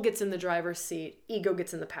 Soul gets in the driver's seat. Ego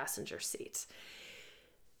gets in the passenger seat.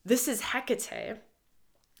 This is Hecate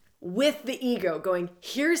with the ego going,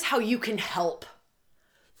 here's how you can help.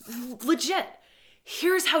 Legit.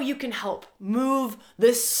 Here's how you can help move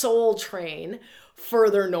this soul train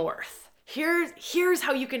further north. Here's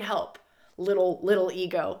how you can help, little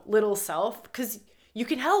ego, little self, because you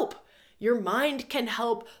can help. Your mind can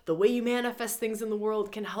help. The way you manifest things in the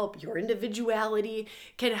world can help. Your individuality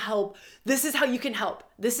can help. This is how you can help.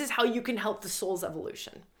 This is how you can help the soul's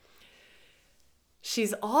evolution.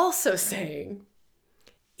 She's also saying,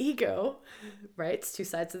 ego, right? It's two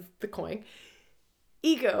sides of the coin.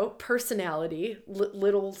 Ego, personality,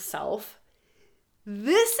 little self.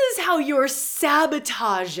 This is how you're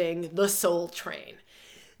sabotaging the soul train.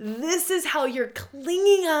 This is how you're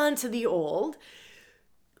clinging on to the old,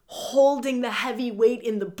 holding the heavy weight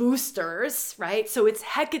in the boosters, right? So it's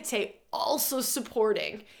Hecate also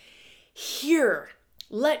supporting. Here,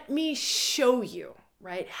 let me show you,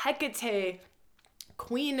 right? Hecate,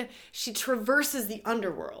 queen, she traverses the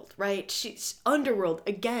underworld, right? She's underworld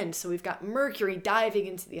again. So we've got Mercury diving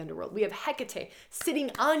into the underworld. We have Hecate sitting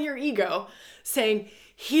on your ego saying,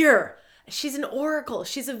 here, she's an oracle.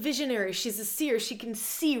 She's a visionary. She's a seer. She can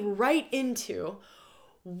see right into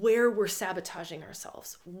where we're sabotaging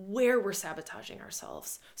ourselves,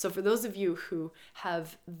 So for those of you who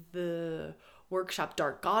have the workshop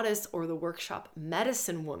Dark Goddess or the workshop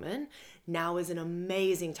Medicine Woman, now is an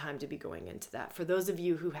amazing time to be going into that. For those of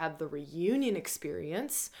you who have the reunion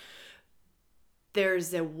experience,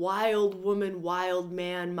 there's a Wild Woman, Wild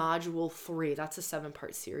Man module 3. That's a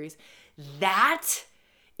 7-part series. That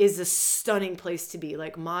is a stunning place to be.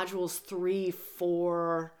 Like modules 3,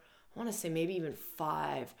 4, I want to say maybe even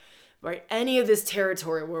 5, right? Any of this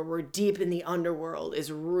territory where we're deep in the underworld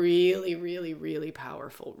is really, really, really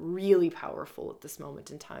powerful at this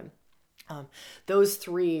moment in time. Those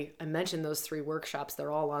 3, I mentioned those 3 workshops,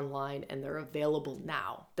 they're all online and they're available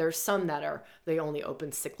now. There's some that they only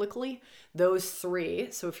open cyclically. Those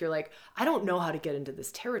 3, so if you're like, I don't know how to get into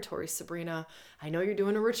this territory, Sabrina, I know you're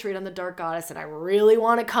doing a retreat on the Dark Goddess and I really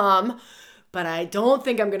want to come, but I don't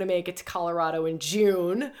think I'm going to make it to Colorado in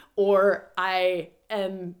June, or I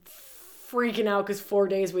am freaking out because 4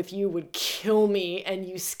 days with you would kill me and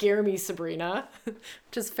you scare me, Sabrina,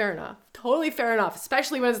 which is fair enough. Totally fair enough,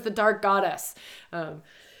 especially when it's the Dark Goddess.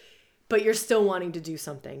 But you're still wanting to do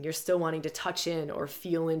something. You're still wanting to touch in or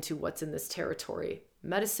feel into what's in this territory.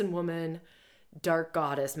 Medicine Woman, Dark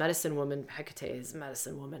Goddess. Medicine Woman, Hecate is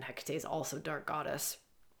Medicine Woman. Hecate is also Dark Goddess.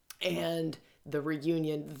 And the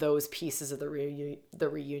reunion, those pieces of the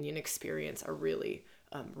reunion experience are really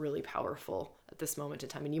powerful at this moment in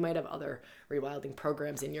time. And you might have other rewilding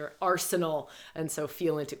programs in your arsenal. And so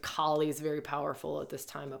feel into Kali is very powerful at this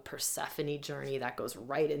time, a Persephone journey that goes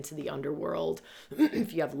right into the underworld.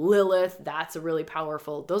 If you have Lilith, that's a really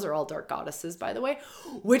powerful, those are all Dark Goddesses, by the way,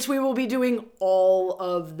 which we will be doing all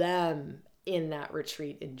of them in that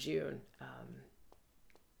retreat in June.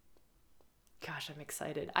 Gosh, I'm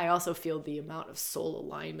excited. I also feel the amount of soul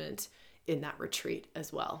alignment in that retreat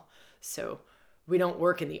as well. So we don't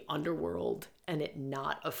work in the underworld and it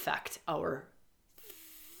not affect our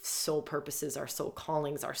soul purposes, our soul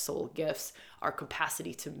callings, our soul gifts, our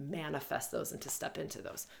capacity to manifest those and to step into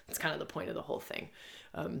those. That's kind of the point of the whole thing.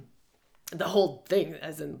 The whole thing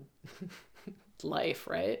as in life,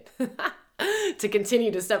 right? To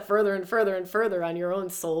continue to step further and further and further on your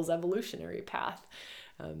own soul's evolutionary path.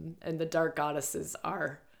 And the Dark Goddesses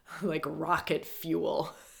are like rocket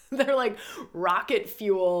fuel. They're like rocket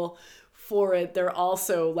fuel for it. They're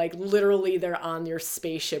also like literally they're on your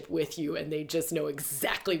spaceship with you and they just know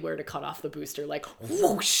exactly where to cut off the booster. Like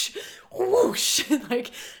whoosh, whoosh,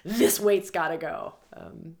 like this weight's gotta go.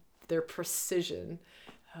 Their precision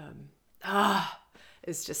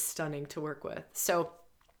is just stunning to work with. So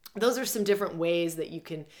those are some different ways that you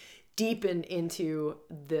can deepen into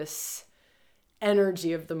this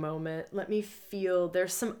energy of the moment. Let me feel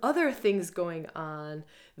there's some other things going on.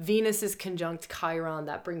 Venus is conjunct Chiron.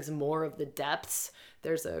 That brings more of the depths.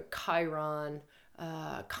 There's a Chiron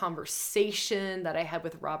conversation that I had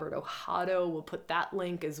with Robert Ohado. We'll put that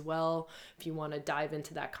link as well if you want to dive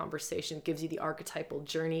into that conversation. It gives you the archetypal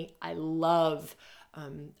journey. I loved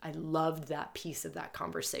that piece of that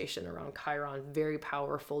conversation around Chiron. Very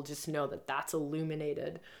powerful. Just know that that's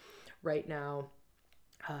illuminated right now.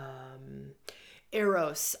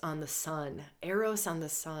 Eros on the sun. Eros on the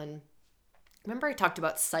sun. Remember I talked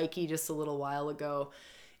about Psyche just a little while ago,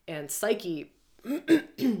 and Psyche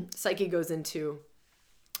goes into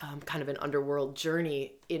kind of an underworld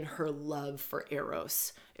journey in her love for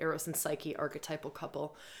Eros. Eros and Psyche, archetypal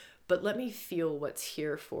couple. But let me feel what's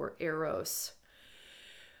here for Eros.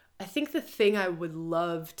 I think the thing I would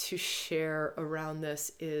love to share around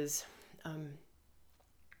this is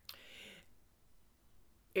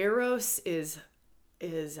Eros is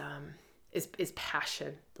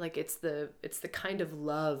passion. Like it's the kind of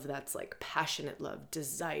love that's like passionate love,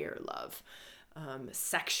 desire love,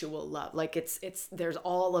 sexual love. Like it's there's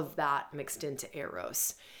all of that mixed into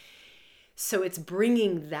Eros. So it's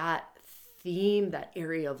bringing that theme, that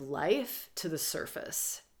area of life to the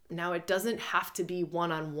surface. Now it doesn't have to be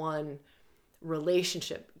one-on-one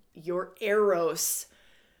relationship. Your Eros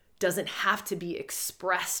doesn't have to be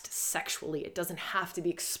expressed sexually. It doesn't have to be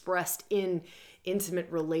expressed in intimate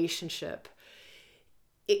relationship.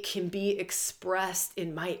 It can be expressed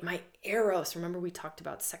in my Eros. Remember we talked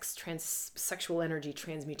about sexual energy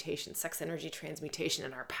transmutation, sex energy transmutation,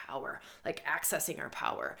 and our power, like accessing our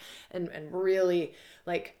power. And really,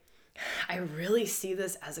 like, I really see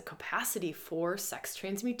this as a capacity for sex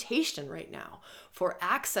transmutation right now, for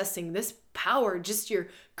accessing this power, just your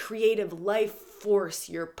creative life force,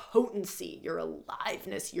 your potency, your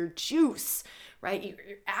aliveness, your juice, right? You're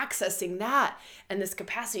accessing that and this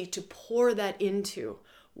capacity to pour that into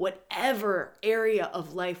whatever area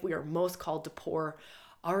of life we are most called to pour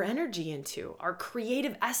our energy into, our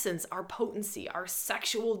creative essence, our potency, our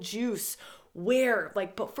sexual juice,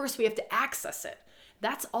 but first we have to access it.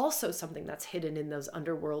 That's also something that's hidden in those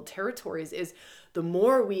underworld territories is the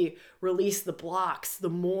more we release the blocks, the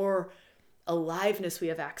more aliveness we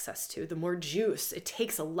have access to, the more juice. It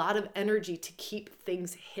takes a lot of energy to keep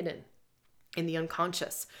things hidden in the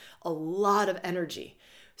unconscious, a lot of energy.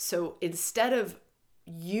 So instead of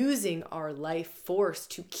using our life force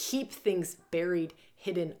to keep things buried,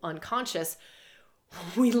 hidden, unconscious,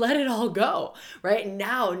 we let it all go. Right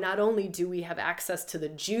now, not only do we have access to the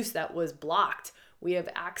juice that was blocked, we have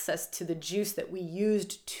access to the juice that we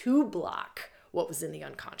used to block what was in the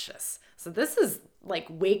unconscious. So this is like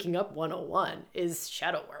waking up 101 is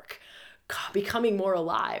shadow work. Becoming more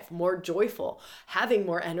alive, more joyful, having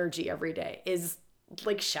more energy every day is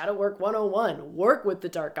like shadow work 101. Work with the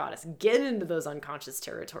dark goddess. Get into those unconscious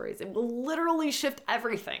territories. It will literally shift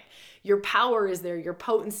everything. Your power is there. Your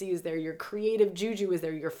potency is there. Your creative juju is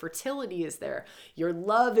there. Your fertility is there. Your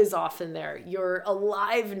love is often there. Your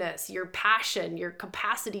aliveness, your passion, your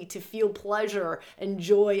capacity to feel pleasure and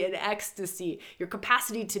joy and ecstasy, your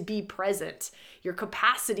capacity to be present, your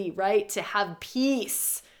capacity, right, to have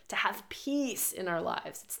peace. To have peace in our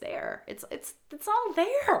lives. It's there. It's all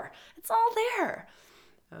there. It's all there.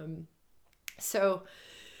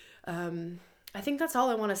 I think that's all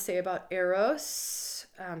I want to say about Eros.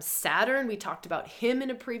 Saturn, we talked about him in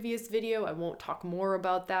a previous video. I won't talk more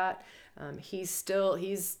about that. He's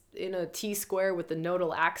in a T-square with the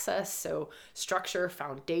nodal axis. So structure,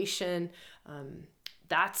 foundation,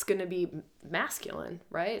 that's going to be masculine,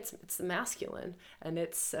 right? It's the masculine, and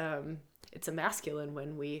it's a masculine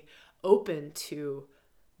when we open to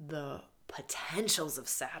the potentials of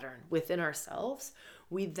Saturn within ourselves.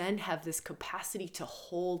 We then have this capacity to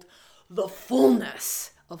hold the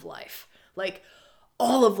fullness of life, like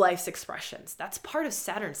all of life's expressions. That's part of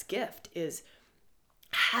Saturn's gift,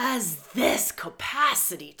 has this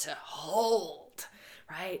capacity to hold,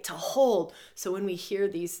 right? To hold. So when we hear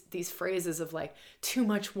these phrases of like too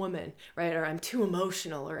much woman, right? Or I'm too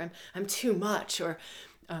emotional, or I'm too much, or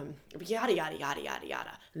yada, yada, yada, yada,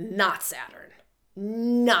 yada. Not Saturn,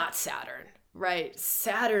 right?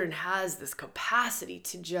 Saturn has this capacity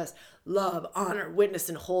to just love, honor, witness,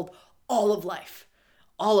 and hold all of life.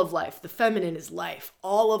 All of life. The feminine is life.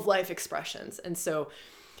 All of life expressions. And so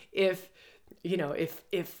if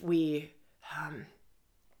we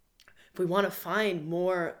want to find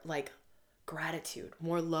more like gratitude,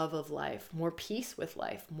 more love of life, more peace with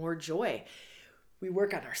life, more joy, we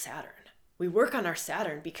work on our Saturn. We work on our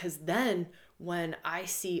Saturn because then when I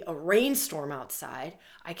see a rainstorm outside,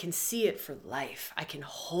 I can see it for life. I can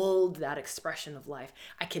hold that expression of life.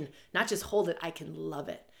 I can not just hold it, I can love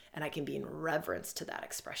it. And I can be in reverence to that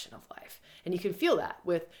expression of life. And you can feel that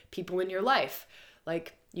with people in your life.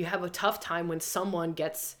 Like, you have a tough time when someone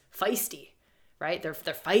gets feisty, right? They're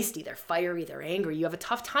feisty, they're fiery, they're angry. You have a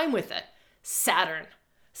tough time with it. Saturn,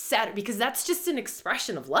 because that's just an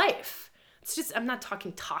expression of life. It's just, I'm not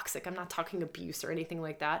talking toxic, I'm not talking abuse or anything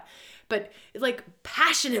like that, but like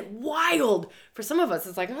passionate, wild. For some of us,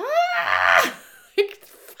 it's like, like,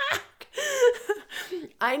 fuck.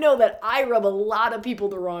 I know that I rub a lot of people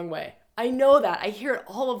the wrong way. I know that. I hear it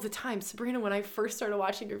all of the time. Sabrina, when I first started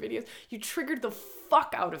watching your videos, you triggered the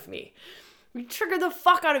fuck out of me. You triggered the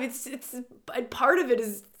fuck out of it. It's part of it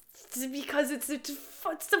is because it's a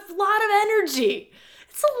lot of energy.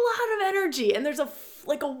 It's a lot of energy, and there's a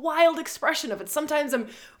wild expression of it. Sometimes I'm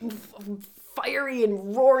fiery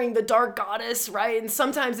and roaring the dark goddess, right? And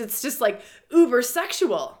sometimes it's just like uber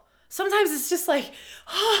sexual. Sometimes it's just like,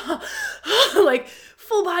 like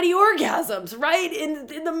full body orgasms, right?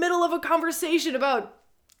 In the middle of a conversation about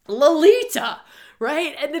Lolita,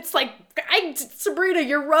 right? And it's like, Sabrina,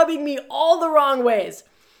 you're rubbing me all the wrong ways.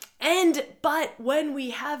 But when we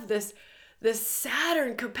have this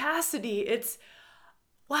Saturn capacity, it's,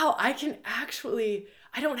 wow, I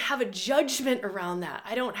don't have a judgment around that.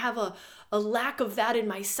 I don't have a lack of that in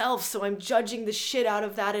myself, so I'm judging the shit out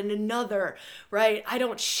of that in another, right? I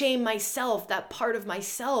don't shame myself, that part of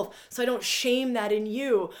myself, so I don't shame that in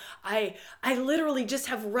you. I literally just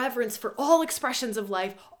have reverence for all expressions of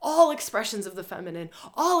life, all expressions of the feminine,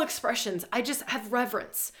 all expressions. I just have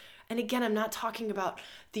reverence. And again, I'm not talking about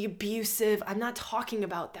the abusive. I'm not talking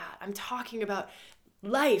about that. I'm talking about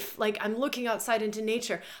life. Like, I'm looking outside into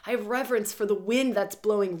nature. I have reverence for the wind that's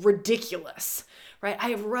blowing ridiculous, right? I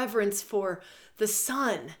have reverence for the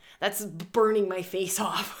sun that's burning my face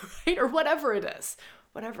off, right? Or whatever it is.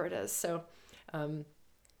 So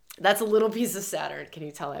that's a little piece of Saturn. Can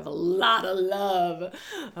you tell I have a lot of love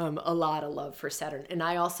for Saturn. And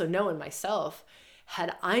I also know in myself,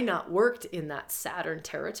 had I not worked in that Saturn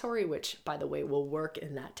territory, which, by the way, will work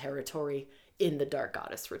in that territory in the Dark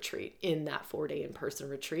Goddess retreat, in that 4-day in-person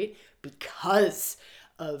retreat, because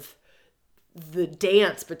of the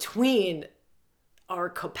dance between our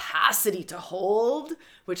capacity to hold,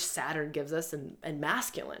 which Saturn gives us, and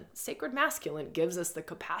masculine, sacred masculine gives us the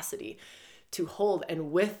capacity to hold.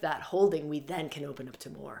 And with that holding, we then can open up to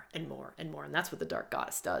more and more and more. And that's what the Dark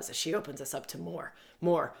Goddess does, is she opens us up to more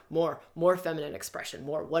feminine expression,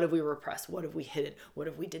 more. What have we repressed? What have we hidden? What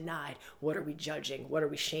have we denied? What are we judging? What are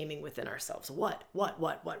we shaming within ourselves? What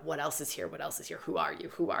else is here? What else is here? Who are you?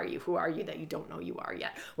 Who are you that you don't know you are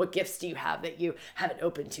yet? What gifts do you have that you haven't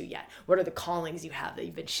opened to yet? What are the callings you have that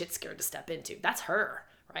you've been shit scared to step into? That's her,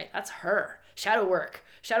 right? That's her. Shadow worker.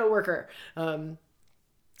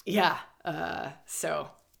 So,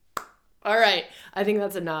 all right. I think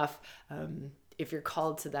that's enough. If you're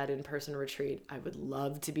called to that in-person retreat, I would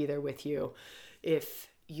love to be there with you. If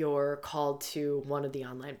you're called to one of the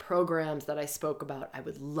online programs that I spoke about, I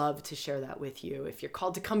would love to share that with you. If you're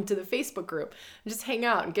called to come to the Facebook group and just hang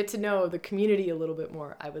out and get to know the community a little bit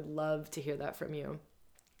more, I would love to hear that from you.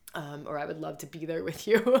 Or I would love to be there with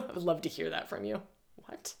you. I would love to hear that from you.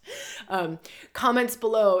 What? Comments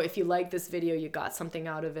below if you like this video, you got something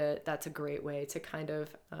out of it. That's a great way to kind of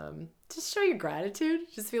just show your gratitude.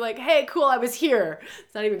 Just be like, hey, cool, I was here.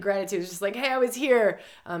 It's not even gratitude. It's just like, hey, I was here.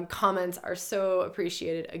 Comments are so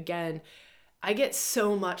appreciated. Again, I get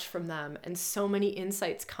so much from them, and so many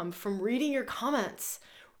insights come from reading your comments.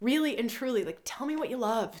 Really and truly, like, tell me what you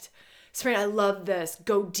loved. Sabrina, I love this.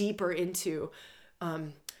 Go deeper into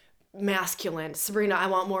masculine. Sabrina, I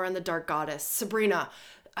want more on the Dark Goddess. Sabrina,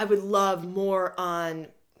 I would love more on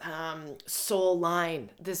soul line,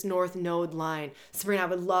 this North Node line. Sabrina, I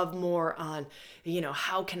would love more on,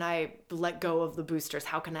 how can I let go of the boosters?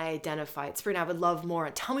 How can I identify it? Sabrina, I would love more.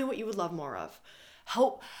 Tell me what you would love more of.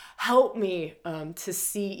 Help me to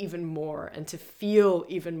see even more and to feel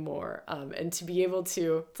even more, and to be able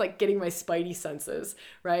to, it's like getting my spidey senses,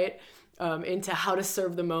 right? Into how to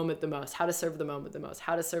serve the moment the most,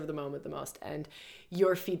 And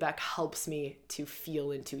your feedback helps me to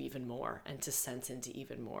feel into even more and to sense into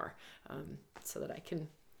even more, so that I can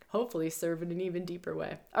hopefully serve in an even deeper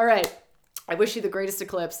way. All right. I wish you the greatest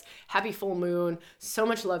eclipse. Happy full moon. So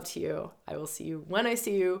much love to you. I will see you when I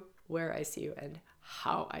see you, where I see you, and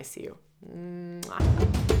how I see you.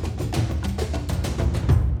 Mwah.